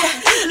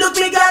 yeah. Look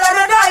me girl I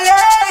dey die,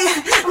 yeah.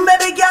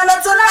 Baby girl I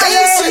don't lie,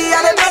 yeah.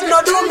 I dey beg no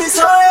do me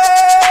so,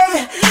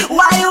 yeah.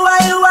 Why?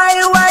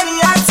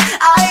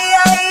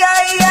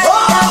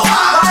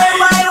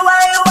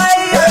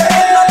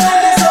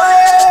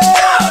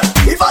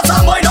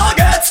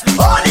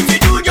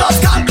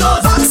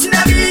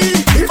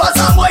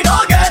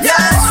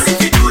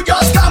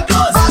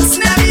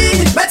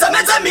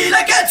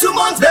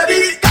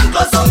 Baby, come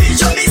close to me,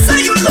 show me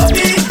say you love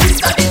me. This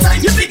is the time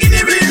you be give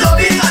me real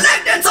loving.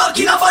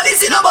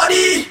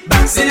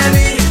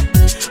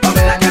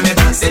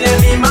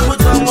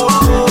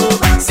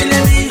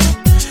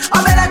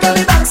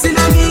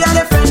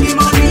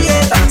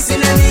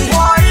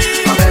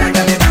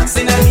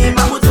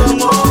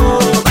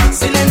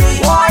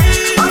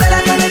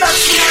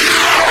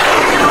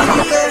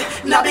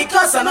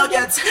 because I no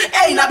get.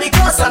 Hey, now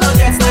because I no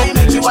get, now I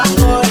make you want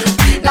more.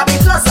 Now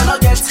because I no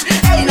get.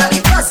 Hey, now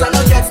because I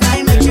no get, now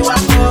I make you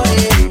want more. I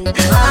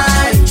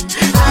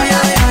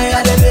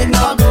they make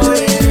no go.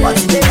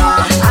 What's the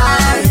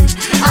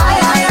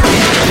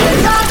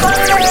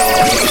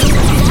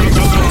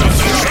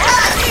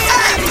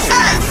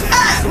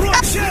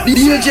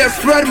DJ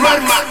Fred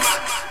Max.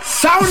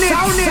 Sound it.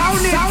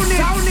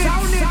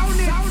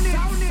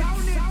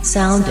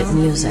 Sound it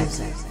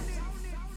music.